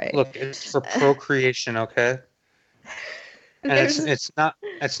sorry. Look, it's for procreation, okay? And it's not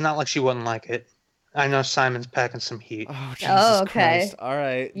like she wouldn't like it. I know Simon's packing some heat. Oh, Jesus Christ. All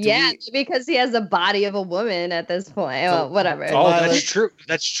right. Because he has the body of a woman at this point. Well, whatever. Oh, that's true.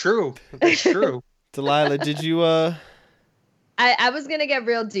 That's true. Delilah, did you I was going to get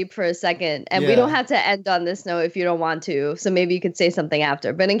real deep for a second, and we don't have to end on this note if you don't want to, so maybe you could say something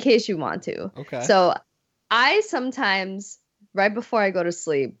after, but in case you want to. Okay. So I sometimes, right before I go to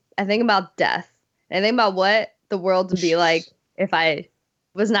sleep, I think about death. I think about what the world would be like if I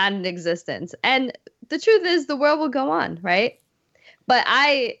was not in existence. And the truth is, the world will go on, right? But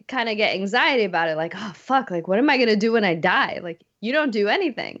I kind of get anxiety about it. Like, oh, fuck, like, what am I going to do when I die? Like, you don't do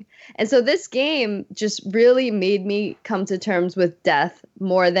anything. And so this game just really made me come to terms with death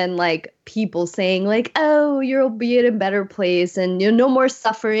more than like people saying like, oh, you'll be in a better place and no more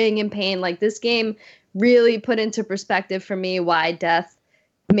suffering and pain. Like this game really put into perspective for me why death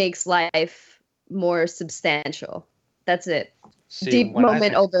makes life more substantial. That's it. See, Deep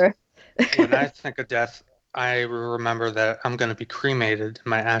moment over. When I think of death, I remember that I'm going to be cremated,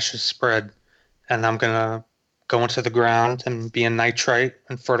 my ashes spread, and I'm going to go into the ground and be a nitrite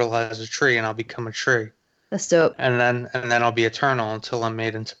and fertilize a tree, and I'll become a tree. That's dope. And then I'll be eternal until I'm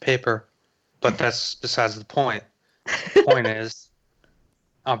made into paper. But that's besides the point. The point is,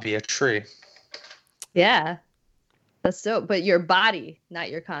 I'll be a tree. Yeah. That's dope. But your body, not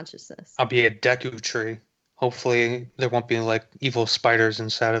your consciousness. I'll be a Deku tree. Hopefully there won't be like evil spiders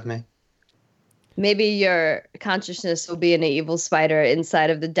inside of me. Maybe your consciousness will be an evil spider inside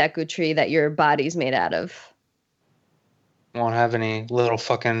of the Deku tree that your body's made out of. Won't have any little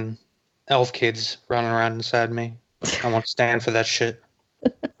fucking elf kids running around inside me. I won't stand for that shit.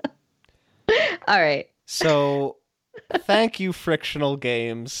 All right. So, thank you, Frictional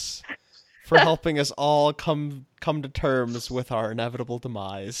Games, for helping us all come to terms with our inevitable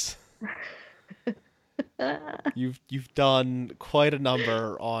demise. You've done quite a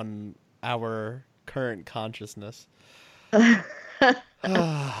number on our current consciousness. I'm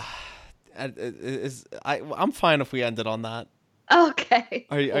fine if we ended on that. Okay.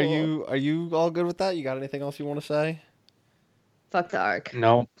 Are you all good with that? You got anything else you want to say? Fuck the Ark.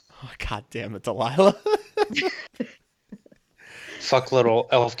 No. Oh, God damn it, Delilah. Fuck little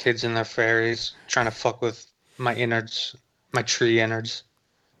elf kids and their fairies trying to fuck with my innards, my tree innards.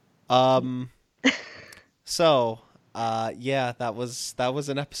 So, yeah, that was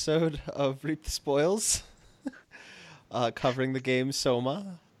an episode of Reap the Spoils, covering the game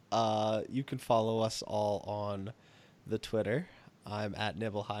Soma. You can follow us all on the Twitter. I'm at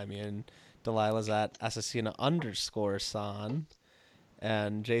Nibelheim and Delilah's at Assassina_san.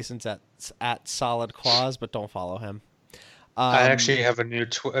 And Jason's at Solid Quaz, but don't follow him. I actually have a new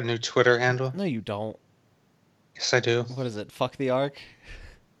Twitter handle. No, you don't. Yes, I do. What is it? Fuck the Ark?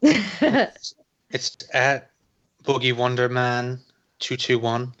 It's at Boogie Wonderman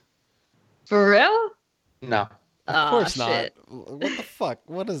 221. For real? No. Of course not. Shit. What the fuck?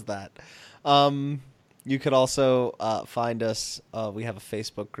 What is that? You could also find us. We have a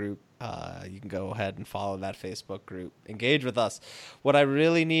Facebook group. You can go ahead and follow that Facebook group. Engage with us. What I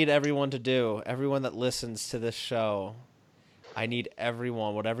really need everyone to do, everyone that listens to this show, I need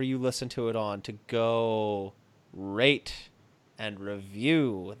everyone, whatever you listen to it on, to go rate and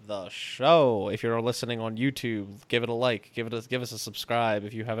review the show. If you're listening on YouTube, give it a like, give us a subscribe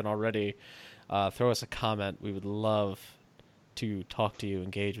if you haven't already. Throw us a comment. We would love to talk to you,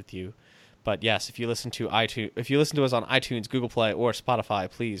 engage with you. But yes, if you listen to us on iTunes, Google Play, or Spotify,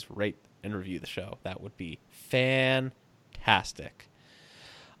 please rate and review the show. That would be fantastic.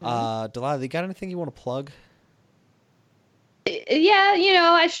 Delilah, you got anything you want to plug?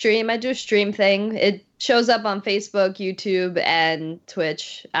 Yeah, I stream. I do a stream thing. It shows up on Facebook, YouTube, and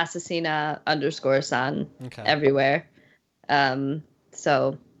Twitch. Assassina_san. Okay. Everywhere.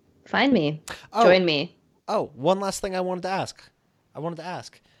 So find me. Join me. Oh, one last thing I wanted to ask. What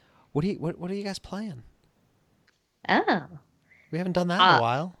are you guys playing? Oh. We haven't done that in a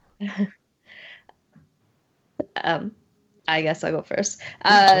while. I guess I'll go first.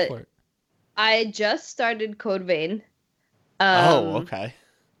 Go for it. I just started Code Vein. Okay.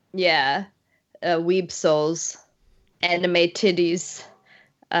 Yeah. Weeb Souls. Anime titties.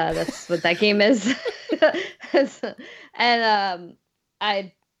 That's what that game is. And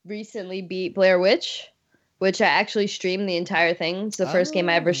I recently beat Blair Witch, which I actually streamed the entire thing. It's the first game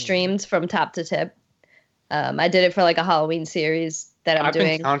I ever streamed from top to tip. I did it for like a Halloween series that I'm doing.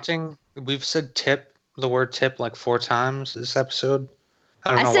 I've been counting. We've said the word tip like 4 times this episode.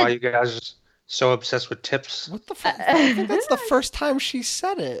 I don't know why you guys are so obsessed with tips. What the fuck? I think that's the first time she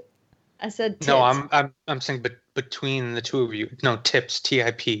said it. I said tips. No, I'm saying between the two of you. No, tips,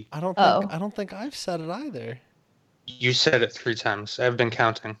 TIP. I don't think I've said it either. You said it 3 times. I've been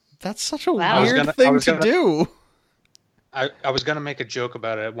counting. That's such a weird thing to do. I was gonna make a joke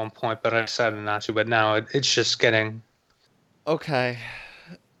about it at one point, but I decided not to. But now it's just getting. Okay,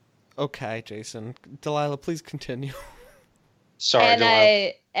 Jason. Delilah, please continue. Sorry,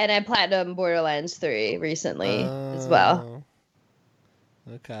 Delilah. And I platinum Borderlands 3 recently as well.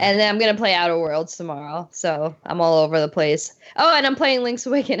 Okay. And then I'm gonna play Outer Worlds tomorrow, so I'm all over the place. Oh, and I'm playing Link's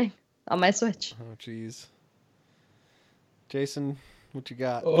Awakening on my Switch. Oh, jeez. Jason, What you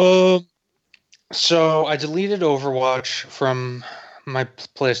got? So I deleted Overwatch from my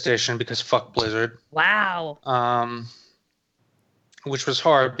PlayStation because fuck Blizzard. Wow. Which was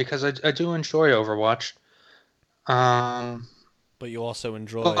hard because I do enjoy Overwatch. But you also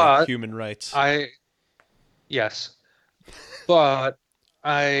enjoy But human rights. Yes. But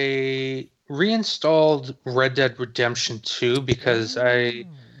I reinstalled Red Dead Redemption 2 because I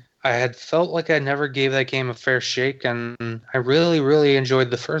had felt like I never gave that game a fair shake, and I really, really enjoyed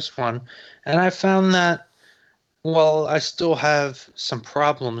the first one. And I found that while I still have some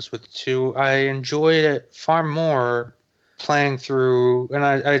problems with 2, I enjoyed it far more playing through, and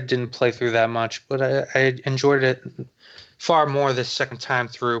I didn't play through that much, but I enjoyed it far more this second time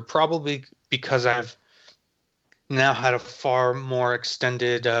through, probably because I've now had a far more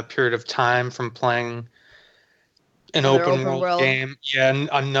extended period of time from playing an open world game. Yeah,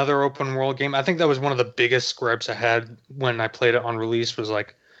 another open world game. I think that was one of the biggest gripes I had when I played it on release, was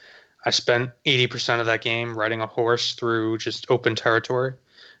like I spent 80% of that game riding a horse through just open territory,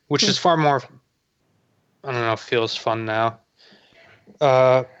 which is far more, I don't know, feels fun now.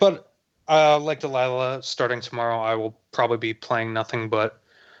 But like Delilah, starting tomorrow, I will probably be playing nothing but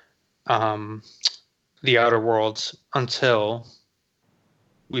The Outer Worlds until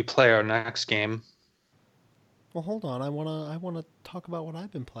we play our next game. Well, hold on. I wanna talk about what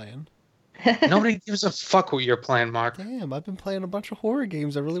I've been playing. Nobody gives a fuck what you're playing, Mark. Damn, I've been playing a bunch of horror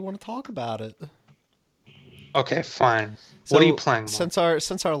games. I really want to talk about it. Okay, fine. So, what are you playing, Mark?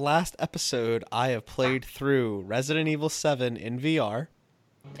 Since our last episode, I have played through Resident Evil 7 in VR.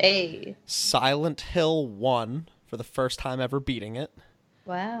 Hey. Silent Hill 1 for the first time ever beating it.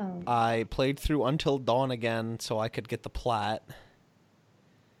 Wow. I played through Until Dawn again so I could get the plat.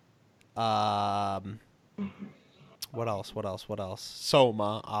 What else?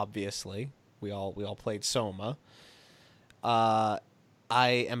 Soma, obviously. We all played Soma. I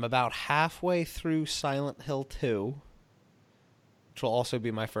am about halfway through Silent Hill 2, which will also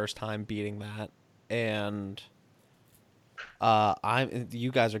be my first time beating that. And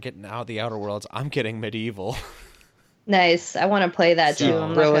you guys are getting out the Outer Worlds. I'm getting Medieval. Nice. I want to play that too.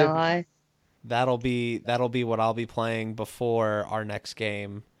 I'm not gonna lie. That'll be what I'll be playing before our next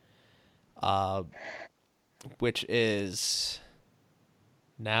game, which is,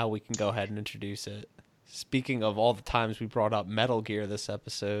 now we can go ahead and introduce it. Speaking of all the times we brought up Metal Gear this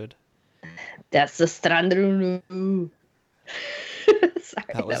episode, that's the Strandrunu. Sorry,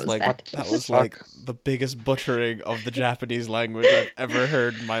 that was like the biggest butchering of the Japanese language I've ever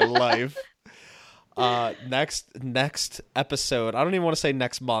heard in my life. Next episode. I don't even want to say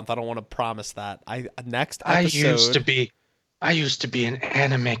next month. I don't want to promise that. Next episode. I used to be an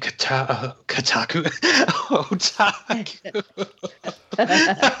anime kotaku. Otaku.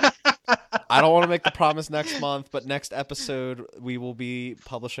 I don't want to make the promise next month, but next episode we will be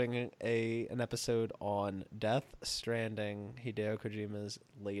publishing an episode on Death Stranding, Hideo Kojima's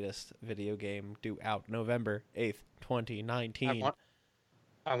latest video game, due out November 8th, 2019.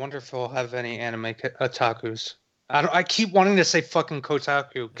 I wonder if we'll have any anime otakus. I keep wanting to say fucking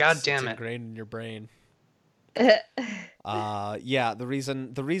Kotaku. God damn it. It's ingrained in your brain. Yeah, the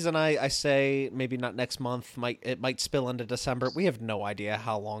reason I say maybe not next month, it might spill into December. We have no idea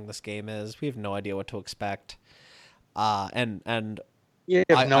how long this game is. We have no idea what to expect. And you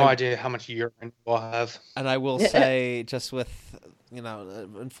have no idea how much urine we'll have. And I will say, just with,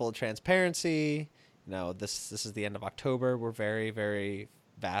 in full transparency, this is the end of October. We're very, very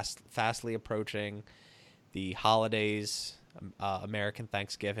fastly approaching the holidays, American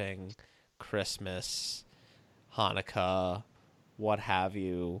Thanksgiving, Christmas, Hanukkah, what have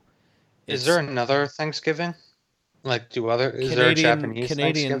you. Is there another Thanksgiving? Like, is there a Japanese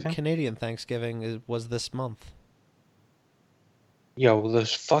Thanksgiving? Canadian Thanksgiving was this month. Yo,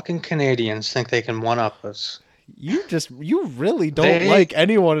 those fucking Canadians think they can one-up us. You really don't like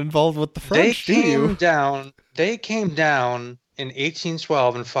anyone involved with the French, do you? They came down in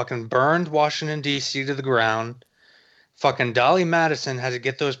 1812 and fucking burned Washington, D.C. to the ground. Fucking Dolly Madison had to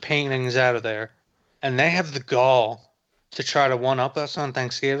get those paintings out of there. And they have the gall to try to one-up us on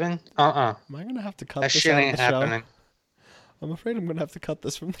Thanksgiving? Am I going to have to cut that this shit out ain't of the happening. Show? I'm afraid I'm going to have to cut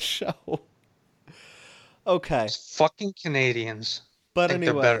this from the show. Okay. It's fucking Canadians. But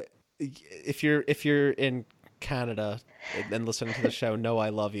anyway, if you're in Canada and listening to the show, know I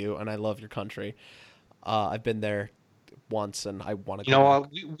love you and I love your country. I've been there once and I want to go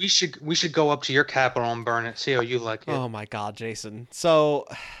back. We should go up to your capital and burn it. See how you like it. Oh my God, Jason. So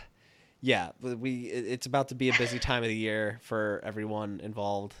yeah, it's about to be a busy time of the year for everyone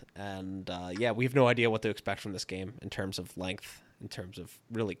involved, and yeah, we have no idea what to expect from this game in terms of length, in terms of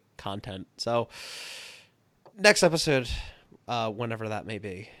really content. So next episode, whenever that may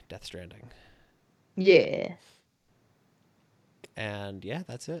be. Death Stranding. Yeah. And yeah,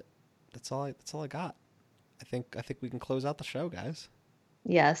 that's it. That's all I got. I think we can close out the show, guys.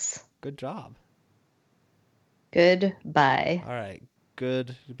 Yes. Good job. Goodbye. All right.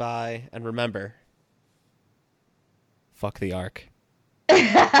 Goodbye. And remember, fuck the Ark.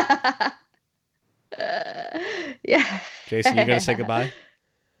 Yeah. Jason, you gonna say goodbye?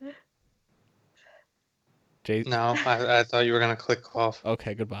 No, I thought you were gonna click off.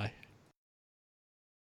 Okay, goodbye.